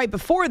right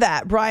before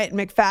that, Bryant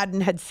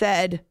McFadden had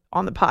said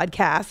on the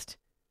podcast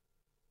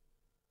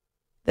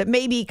that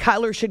maybe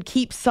Kyler should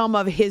keep some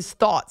of his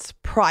thoughts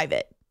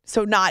private,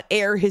 so not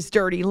air his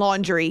dirty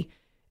laundry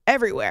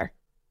everywhere,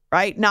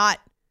 right? Not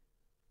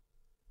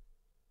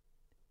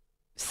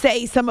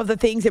say some of the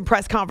things in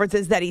press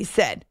conferences that he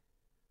said.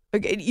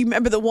 You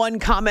remember the one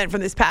comment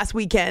from this past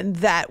weekend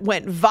that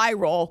went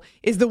viral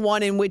is the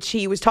one in which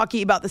he was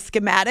talking about the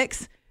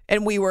schematics,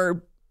 and we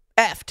were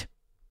effed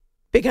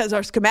because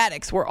our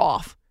schematics were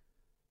off,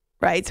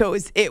 right? So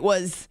it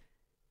was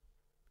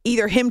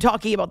either him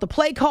talking about the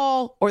play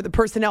call or the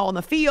personnel on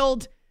the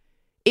field.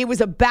 It was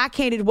a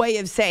backhanded way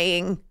of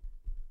saying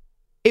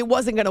it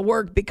wasn't going to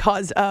work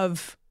because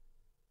of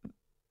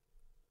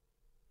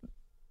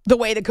the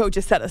way the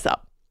coaches set us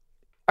up.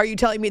 Are you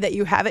telling me that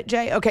you have it,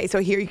 Jay? Okay, so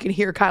here you can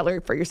hear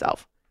Kyler for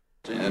yourself.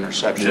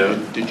 Interception.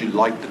 Yeah. Did you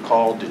like the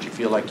call? Did you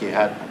feel like you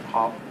had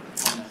Hop?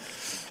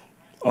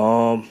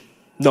 No,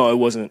 it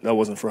wasn't. That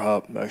wasn't for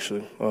Hop,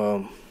 actually.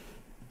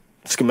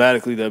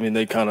 Schematically, I mean,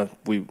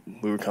 we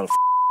were kind of.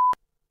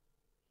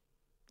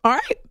 All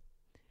right.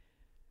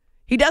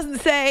 He doesn't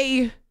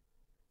say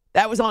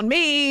that was on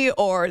me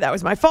or that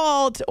was my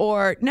fault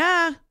or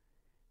nah.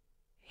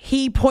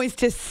 He points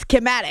to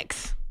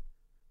schematics.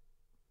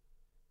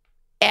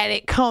 And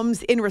it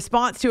comes in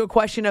response to a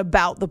question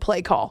about the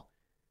play call,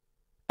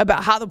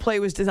 about how the play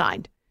was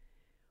designed.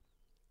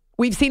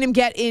 We've seen him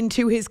get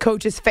into his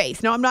coach's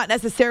face. Now, I'm not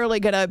necessarily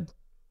going to,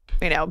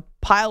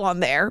 pile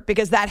on there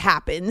because that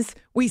happens.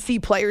 We see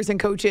players and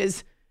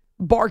coaches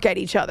bark at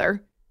each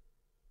other.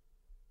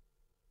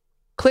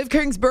 Cliff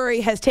Kingsbury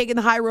has taken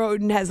the high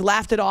road and has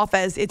laughed it off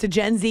as it's a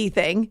Gen Z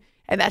thing,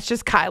 and that's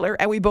just Kyler,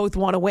 and we both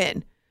want to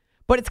win.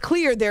 But it's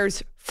clear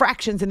there's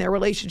fractions in their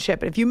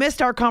relationship. And if you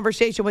missed our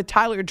conversation with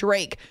Tyler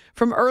Drake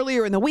from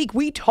earlier in the week,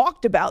 we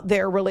talked about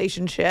their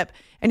relationship,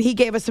 and he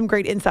gave us some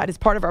great insight as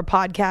part of our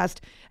podcast,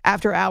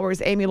 After Hours,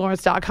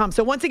 AmyLawrence.com.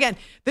 So once again,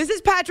 this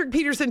is Patrick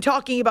Peterson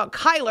talking about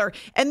Kyler,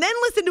 and then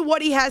listen to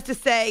what he has to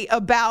say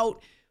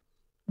about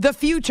the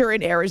future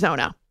in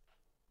Arizona.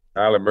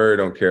 Kyler Murray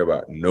don't care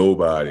about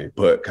nobody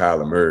but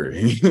Kyler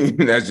Murray.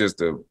 That's just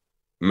a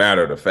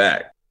matter of the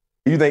fact.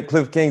 You think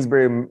Cliff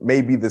Kingsbury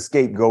may be the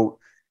scapegoat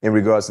in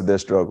regards to their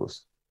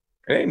struggles?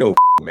 It ain't no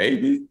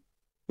maybe.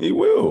 He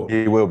will.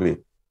 He will be.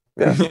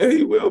 Yeah,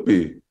 he will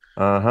be.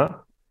 Uh-huh.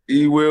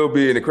 He will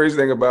be. And the crazy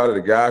thing about it,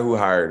 the guy who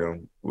hired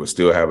him will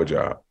still have a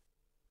job.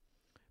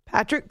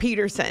 Patrick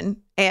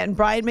Peterson and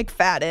Bryant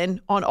McFadden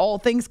on All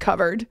Things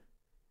Covered.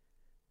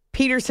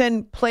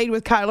 Peterson played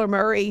with Kyler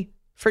Murray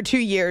for 2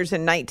 years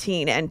in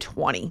 19 and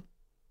 20.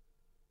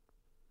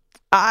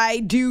 I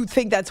do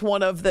think that's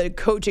one of the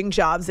coaching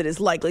jobs that is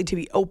likely to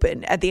be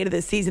open at the end of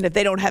the season if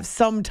they don't have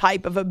some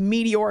type of a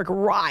meteoric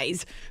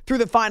rise through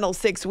the final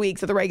 6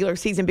 weeks of the regular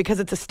season,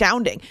 because it's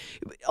astounding.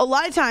 A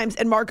lot of times,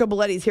 and Marco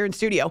Belletti's here in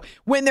studio,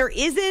 when there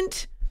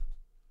isn't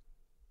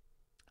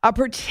a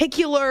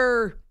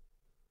particular,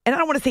 and I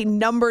don't want to say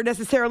number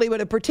necessarily,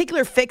 but a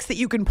particular fix that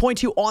you can point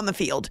to on the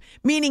field,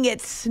 meaning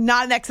it's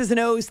not an X's and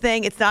O's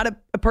thing, it's not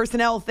a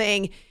personnel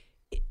thing,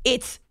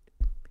 it's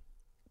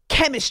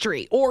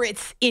chemistry or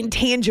it's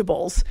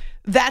intangibles,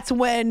 that's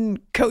when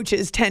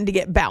coaches tend to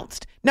get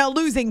bounced. Now,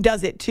 losing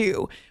does it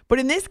too. But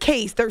in this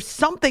case, there's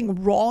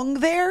something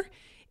wrong there.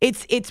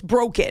 It's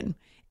broken.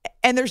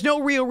 And there's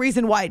no real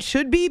reason why it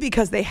should be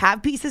because they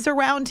have pieces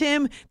around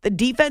him. The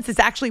defense has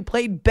actually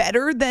played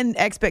better than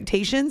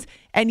expectations,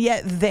 and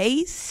yet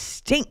they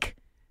stink.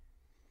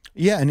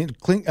 Yeah,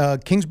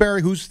 and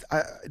Kingsbury, who's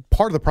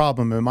part of the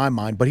problem in my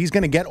mind, but he's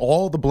going to get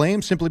all the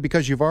blame simply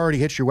because you've already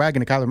hitched your wagon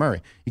to Kyler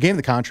Murray. You gave him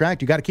the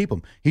contract. You got to keep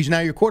him. He's now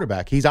your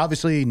quarterback. He's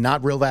obviously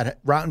not real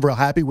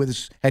happy with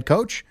his head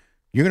coach.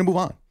 You're going to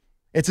move on.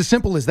 It's as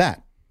simple as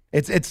that.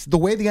 It's the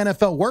way the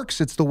NFL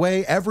works. It's the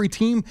way every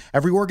team,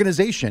 every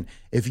organization,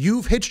 if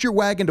you've hitched your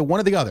wagon to one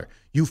or the other,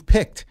 you've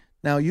picked.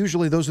 Now,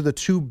 usually those are the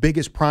two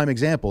biggest prime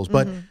examples,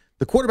 but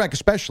the quarterback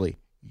especially,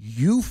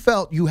 you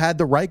felt you had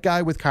the right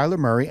guy with Kyler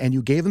Murray and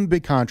you gave him a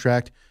big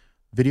contract,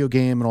 video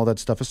game and all that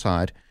stuff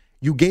aside.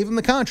 You gave him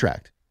the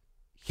contract.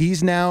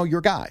 He's now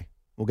your guy.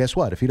 Well, guess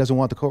what? If he doesn't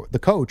want the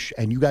coach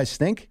and you guys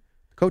stink,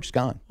 coach is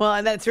gone. Well,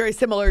 and that's very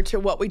similar to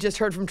what we just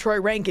heard from Troy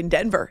Rank in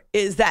Denver,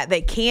 is that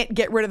they can't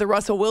get rid of the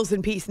Russell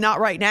Wilson piece, not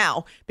right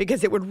now,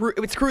 because it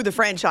would screw the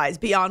franchise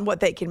beyond what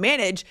they can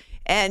manage.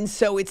 And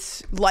so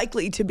it's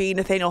likely to be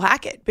Nathaniel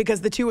Hackett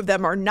because the two of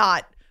them are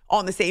not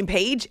on the same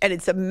page, and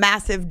it's a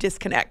massive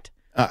disconnect.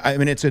 I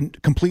mean, it's a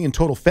complete and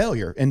total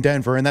failure in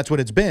Denver, and that's what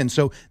it's been.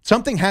 So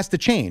something has to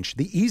change.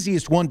 The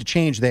easiest one to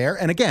change there,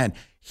 and again,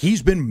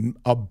 he's been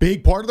a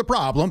big part of the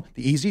problem.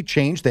 The easy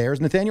change there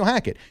is Nathaniel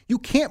Hackett. You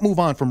can't move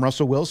on from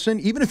Russell Wilson,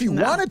 even if you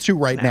wanted to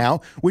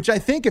now, which I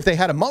think if they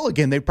had a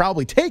mulligan, they'd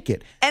probably take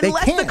it.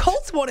 Unless the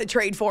Colts want to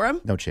trade for him.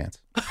 No chance.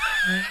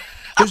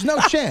 There's no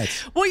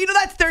chance. Well,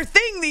 that's their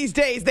thing these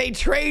days. They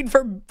trade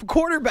for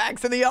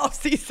quarterbacks in the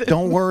offseason.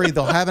 Don't worry.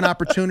 They'll have an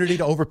opportunity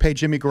to overpay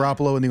Jimmy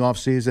Garoppolo in the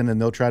offseason,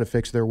 and they'll try to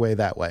fix their way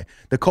that way.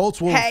 The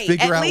Colts will figure out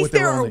what they're at least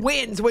there are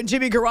wins when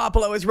Jimmy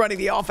Garoppolo is running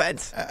the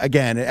offense.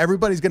 Again,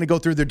 everybody's going to go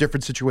through their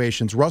different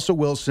situations. Russell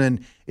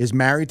Wilson is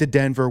married to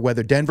Denver,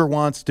 whether Denver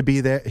wants to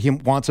be there, he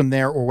wants him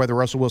there, or whether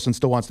Russell Wilson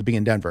still wants to be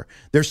in Denver.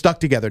 They're stuck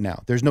together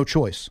now. There's no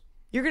choice.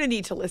 You're going to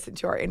need to listen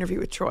to our interview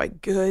with Troy.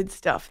 Good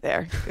stuff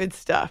there. Good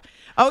stuff.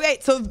 Okay,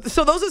 so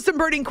those are some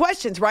burning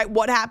questions, right?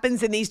 What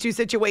happens in these two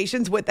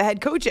situations with the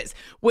head coaches,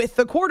 with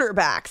the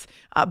quarterbacks?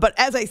 But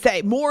as I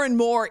say, more and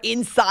more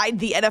inside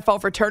the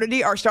NFL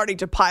fraternity are starting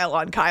to pile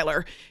on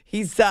Kyler.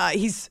 He's I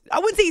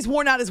wouldn't say he's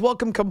worn out his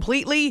welcome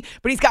completely,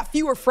 but he's got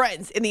fewer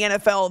friends in the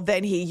NFL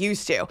than he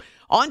used to.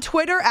 On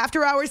Twitter,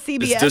 After Hours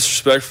CBS. It's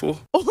disrespectful.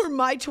 Or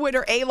my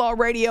Twitter, A-Law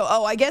Radio.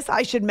 Oh, I guess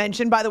I should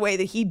mention, by the way,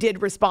 that he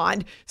did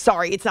respond.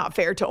 Sorry, it's not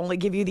fair to only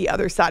give you the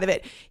other side of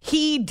it.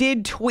 He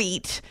did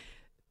tweet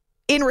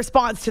in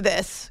response to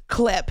this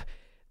clip.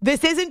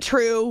 This isn't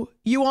true.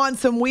 You on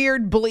some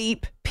weird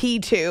bleep,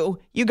 P2.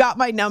 You got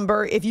my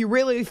number. If you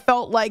really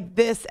felt like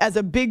this as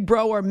a big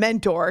bro or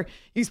mentor,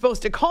 you're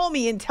supposed to call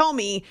me and tell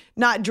me,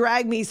 not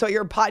drag me so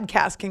your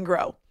podcast can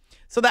grow.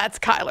 So that's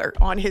Kyler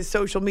on his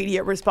social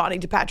media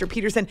responding to Patrick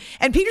Peterson.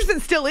 And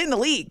Peterson's still in the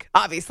league,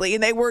 obviously,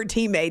 and they were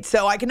teammates.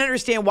 So I can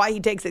understand why he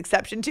takes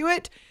exception to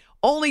it,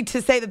 only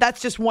to say that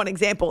that's just one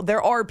example.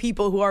 There are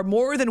people who are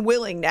more than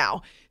willing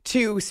now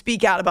to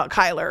speak out about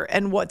Kyler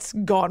and what's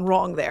gone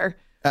wrong there.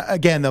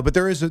 Again, though, but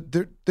there's a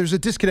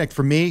disconnect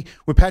for me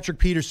with Patrick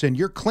Peterson.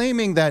 You're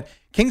claiming that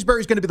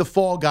Kingsbury's going to be the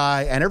fall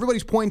guy, and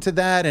everybody's pointing to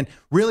that, and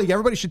really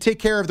everybody should take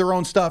care of their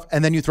own stuff,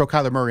 and then you throw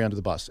Kyler Murray under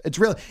the bus.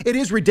 It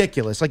is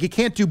ridiculous. Like, you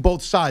can't do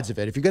both sides of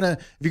it. If you're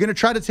gonna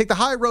try to take the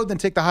high road, then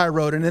take the high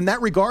road. And in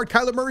that regard,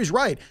 Kyler Murray's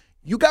right.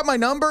 You got my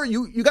number.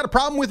 You got a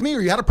problem with me,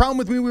 or you had a problem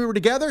with me when we were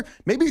together.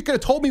 Maybe you could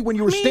have told me when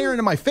you were staring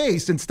in my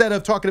face instead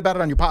of talking about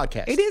it on your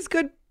podcast. It is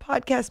good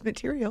podcast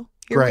material.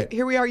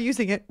 Here we are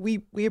using it.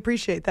 We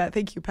appreciate that.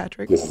 Thank you,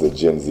 Patrick. This is a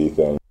Gen Z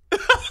thing.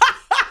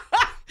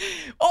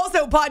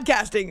 Also,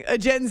 podcasting, a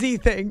Gen Z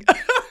thing.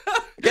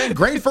 Again,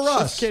 great for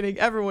us. Just kidding.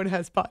 Everyone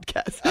has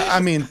podcasts.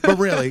 I mean, but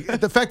really,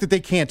 the fact that they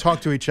can't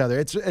talk to each other,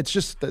 it's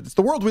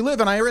the world we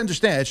live in. I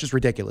understand. It's just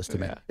ridiculous to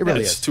me. It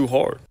really is. It's too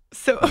hard.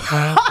 So,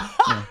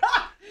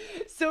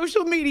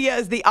 social media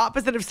is the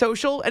opposite of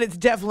social, and it's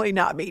definitely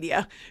not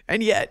media.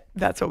 And yet,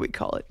 that's what we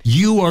call it.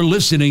 You are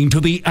listening to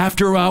the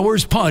After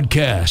Hours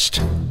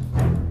Podcast.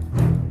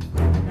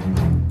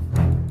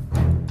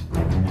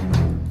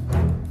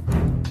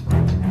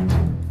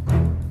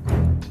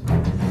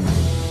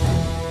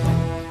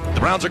 The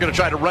Browns are going to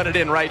try to run it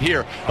in right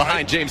here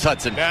behind James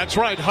Hudson. That's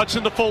right.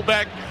 Hudson, the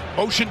fullback.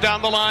 Motion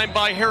down the line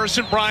by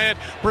Harrison Bryant.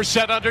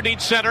 Brissett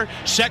underneath center.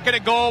 Second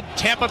and goal.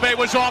 Tampa Bay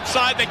was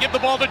offside. They give the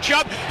ball to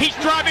Chubb. He's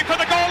driving for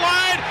the goal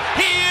line.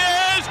 He's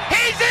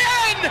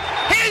in!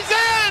 He's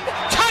in!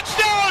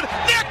 Touchdown!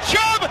 Nick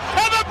Chubb,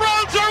 and the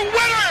Browns are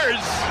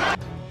winners!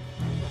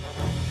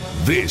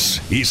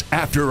 This is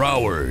After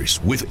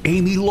Hours with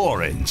Amy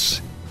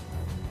Lawrence.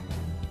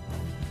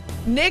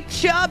 Nick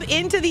Chubb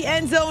into the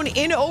end zone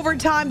in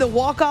overtime, the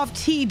walk-off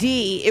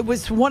TD. It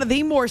was one of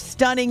the more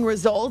stunning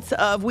results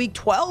of Week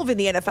 12 in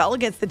the NFL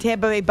against the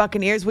Tampa Bay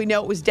Buccaneers. We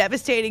know it was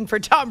devastating for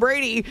Tom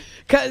Brady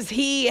because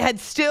he had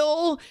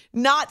still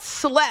not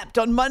slept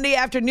on Monday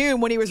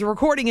afternoon when he was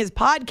recording his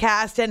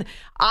podcast, and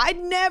I'd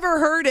never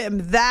heard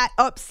him that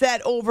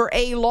upset over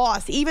a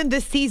loss, even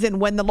this season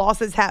when the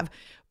losses have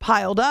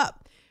piled up.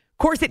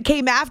 course, it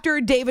came after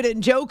David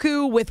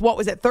Njoku with,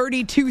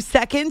 32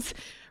 seconds,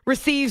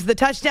 receives the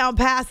touchdown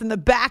pass in the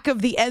back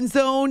of the end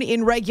zone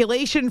in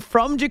regulation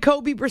from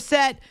Jacoby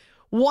Brissett,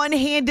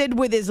 one-handed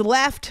with his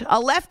left, a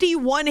lefty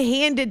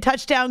one-handed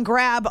touchdown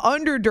grab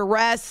under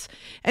duress.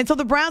 And so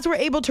the Browns were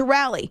able to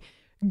rally.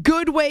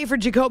 Good way for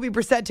Jacoby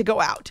Brissett to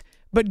go out.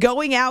 But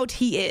going out,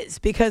 he is,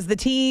 because the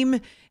team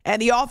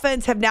and the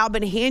offense have now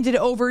been handed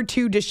over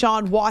to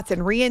Deshaun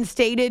Watson,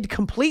 reinstated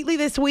completely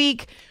this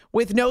week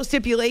with no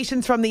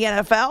stipulations from the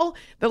NFL.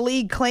 The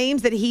league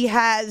claims that he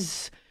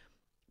has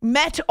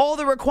met all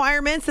the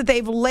requirements that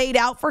they've laid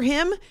out for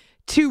him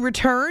to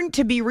return,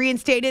 to be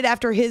reinstated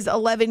after his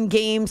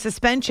 11-game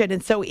suspension.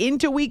 And so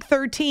into week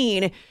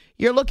 13,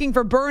 you're looking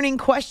for burning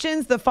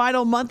questions, the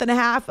final month and a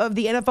half of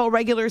the NFL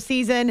regular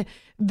season.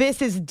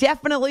 This is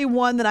definitely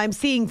one that I'm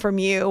seeing from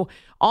you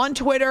on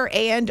Twitter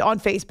and on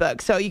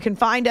Facebook. So you can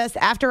find us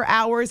After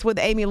Hours with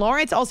Amy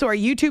Lawrence, also our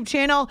YouTube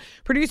channel.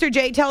 Producer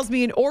Jay tells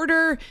me in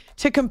order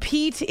to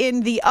compete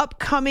in the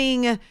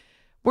upcoming,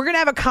 we're going to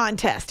have a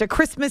contest, a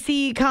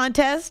Christmassy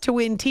contest to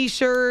win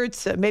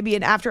T-shirts, maybe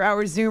an After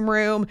Hours Zoom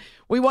room.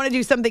 We want to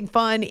do something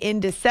fun in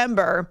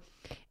December.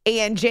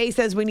 And Jay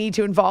says we need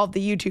to involve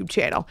the YouTube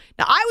channel.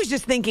 Now, I was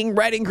just thinking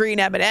red and green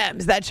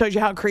M&Ms. That shows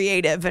you how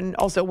creative and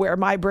also where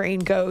my brain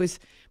goes.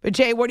 But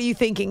Jay, what are you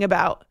thinking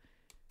about?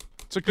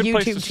 It's a good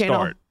YouTube place to channel?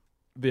 start,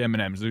 the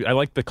M&Ms. I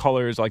like the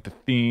colors, I like the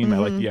theme, I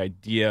like the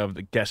idea of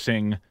the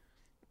guessing.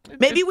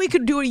 Maybe we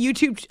could do a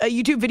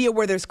YouTube video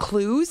where there's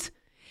clues.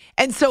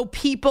 And so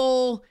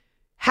people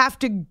have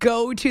to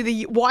go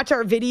to watch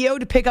our video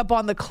to pick up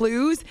on the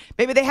clues.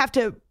 Maybe they have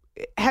to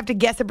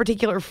guess a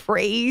particular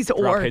phrase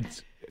or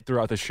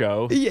throughout the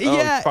show.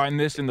 Yeah. Find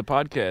this in the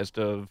podcast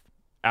of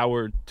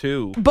hour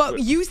 2.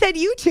 But you said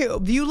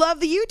YouTube. You love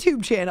the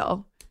YouTube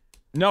channel.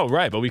 No,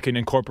 right, but we can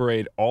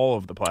incorporate all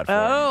of the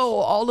platforms. Oh,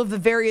 all of the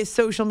various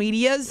social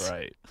medias.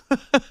 Right.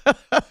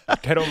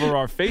 Head over to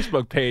our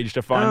Facebook page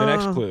to find the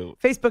next clue.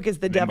 Facebook is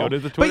the devil. Go to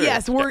the Twitter. But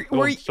yes,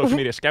 we're social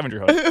media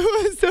scavenger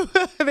hunt. So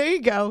there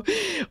you go.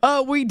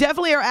 We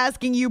definitely are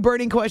asking you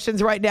burning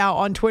questions right now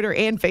on Twitter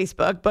and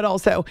Facebook, but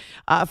also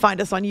find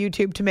us on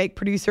YouTube to make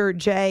producer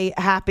Jay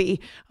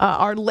happy.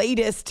 Our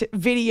latest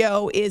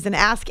video is an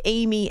Ask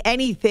Amy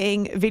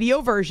Anything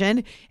video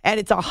version, and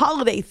it's a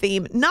holiday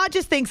theme, not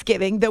just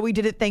Thanksgiving, though we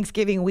did it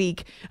Thanksgiving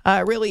week.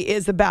 Really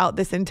is about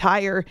this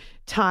entire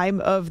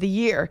time of the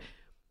year.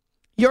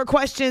 Your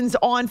questions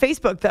on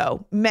Facebook,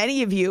 though,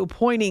 many of you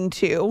pointing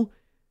to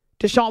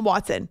Deshaun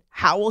Watson.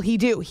 How will he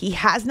do? He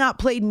has not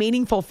played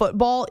meaningful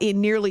football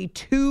in nearly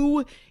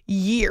 2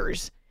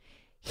 years.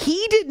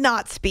 He did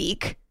not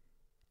speak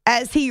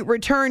as he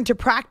returned to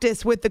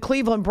practice with the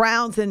Cleveland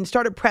Browns and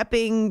started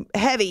prepping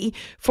heavy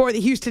for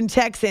the Houston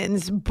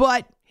Texans.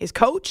 But his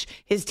coach,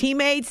 his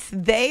teammates,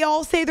 they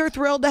all say they're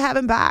thrilled to have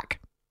him back.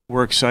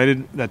 We're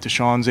excited that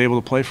Deshaun's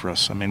able to play for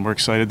us. I mean, we're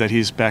excited that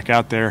he's back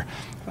out there.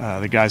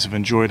 The guys have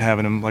enjoyed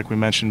having him, like we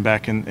mentioned,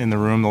 back in the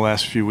room the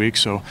last few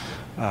weeks. So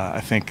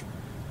I think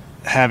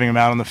having him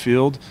out on the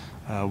field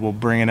will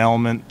bring an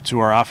element to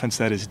our offense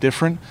that is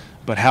different.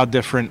 But how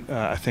different,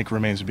 I think,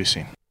 remains to be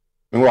seen.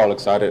 We're all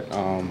excited.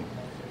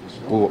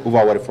 We've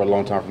all waited for a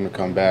long time for him to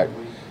come back.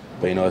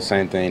 But, you know, the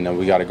same thing.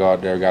 We got to go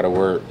out there, got to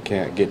work,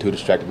 can't get too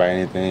distracted by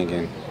anything,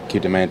 and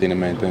keep the main thing the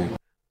main thing.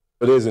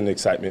 It is an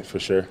excitement for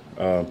sure.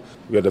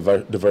 We have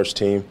a diverse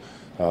team.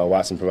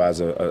 Watson provides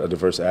a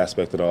diverse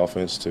aspect of the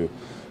offense to,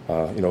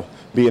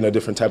 be in a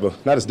different type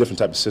of, not as different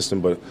type of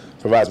system, but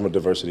provides more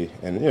diversity.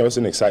 And, it's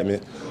an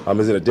excitement.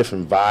 Is it a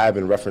different vibe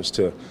in reference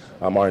to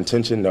our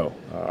intention? No.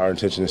 Our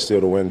intention is still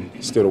to win,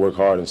 still to work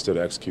hard, and still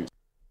to execute.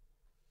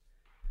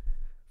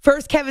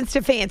 First, Kevin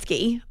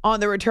Stefanski on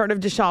the return of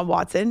Deshaun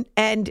Watson.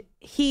 And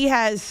he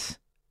has,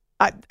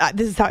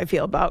 this is how I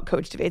feel about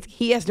Coach Stefanski.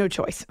 He has no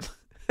choice.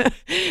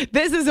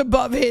 This is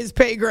above his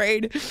pay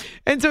grade.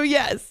 And so,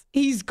 yes,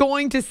 he's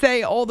going to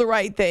say all the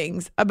right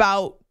things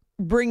about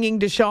bringing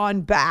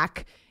Deshaun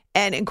back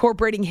and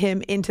incorporating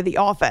him into the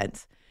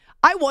offense.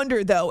 I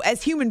wonder, though,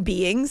 as human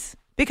beings,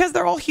 because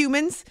they're all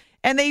humans,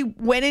 and they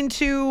went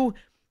into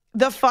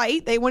the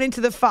fight, they went into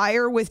the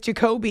fire with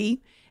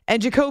Jacoby,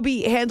 and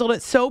Jacoby handled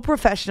it so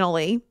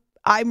professionally.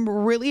 I'm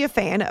really a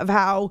fan of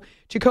how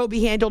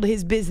Jacoby handled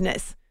his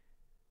business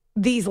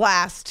these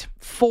last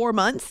 4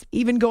 months,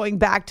 even going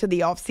back to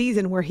the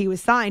offseason where he was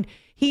signed.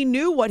 He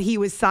knew what he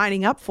was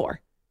signing up for.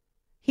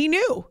 He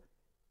knew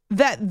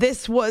that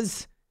this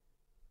was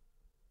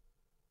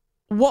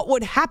what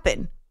would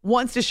happen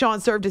once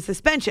Deshaun served his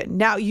suspension.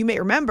 Now, you may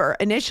remember,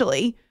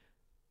 initially,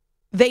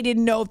 they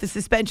didn't know if the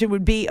suspension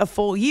would be a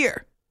full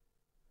year.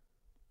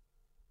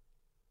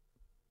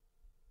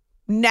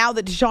 Now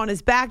that Deshaun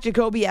is back,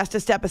 Jacoby has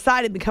to step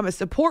aside and become a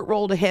support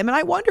role to him. And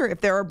I wonder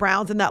if there are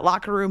Browns in that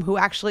locker room who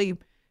actually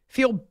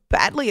feel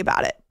badly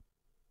about it,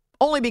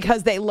 only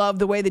because they love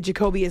the way that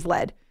Jacoby is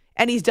led,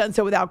 and he's done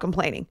so without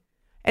complaining.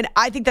 And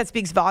I think that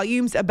speaks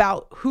volumes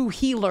about who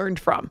he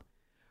learned from.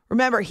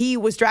 Remember, he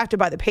was drafted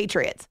by the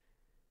Patriots.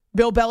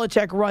 Bill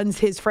Belichick runs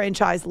his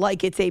franchise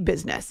like it's a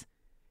business.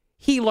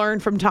 He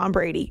learned from Tom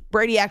Brady.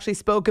 Brady actually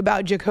spoke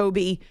about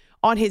Jacoby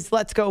on his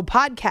Let's Go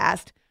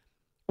podcast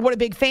what a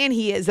big fan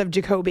he is of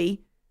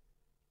Jacoby.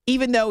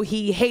 Even though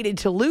he hated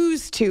to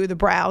lose to the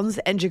Browns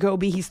and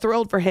Jacoby, he's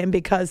thrilled for him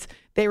because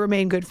they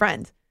remain good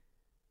friends.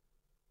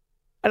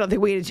 I don't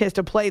think we had a chance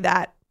to play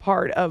that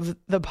part of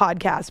the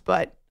podcast,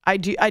 but I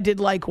did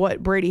like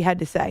what Brady had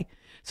to say.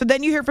 So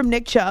then you hear from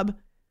Nick Chubb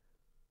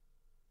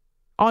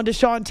on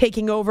Deshaun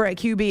taking over at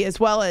QB, as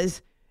well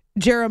as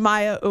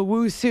Jeremiah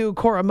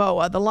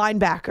Owusu-Koramoah, the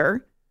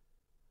linebacker,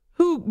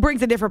 who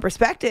brings a different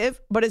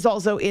perspective, but is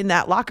also in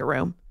that locker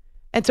room.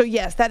 And so,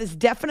 yes, that is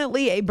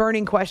definitely a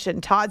burning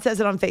question. Todd says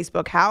it on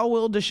Facebook. How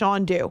will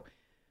Deshaun do?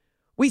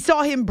 We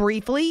saw him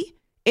briefly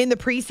in the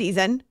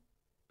preseason,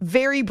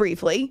 very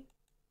briefly.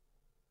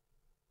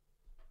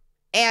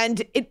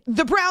 And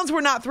the Browns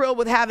were not thrilled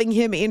with having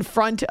him in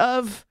front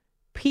of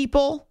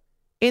people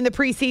in the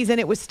preseason.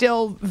 It was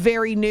still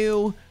very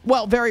new,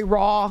 very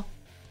raw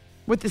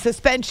with the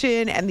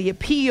suspension and the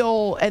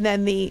appeal and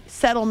then the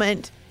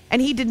settlement.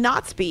 And he did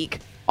not speak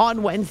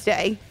on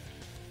Wednesday.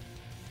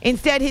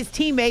 Instead, his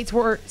teammates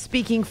were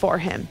speaking for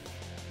him.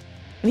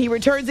 And he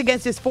returns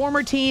against his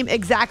former team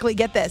exactly,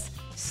 get this,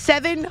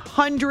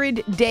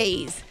 700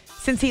 days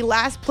since he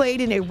last played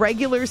in a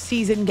regular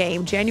season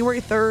game, January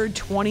 3rd,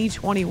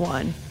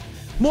 2021.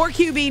 More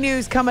QB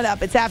news coming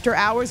up. It's After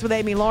Hours with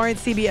Amy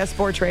Lawrence, CBS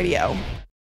Sports Radio.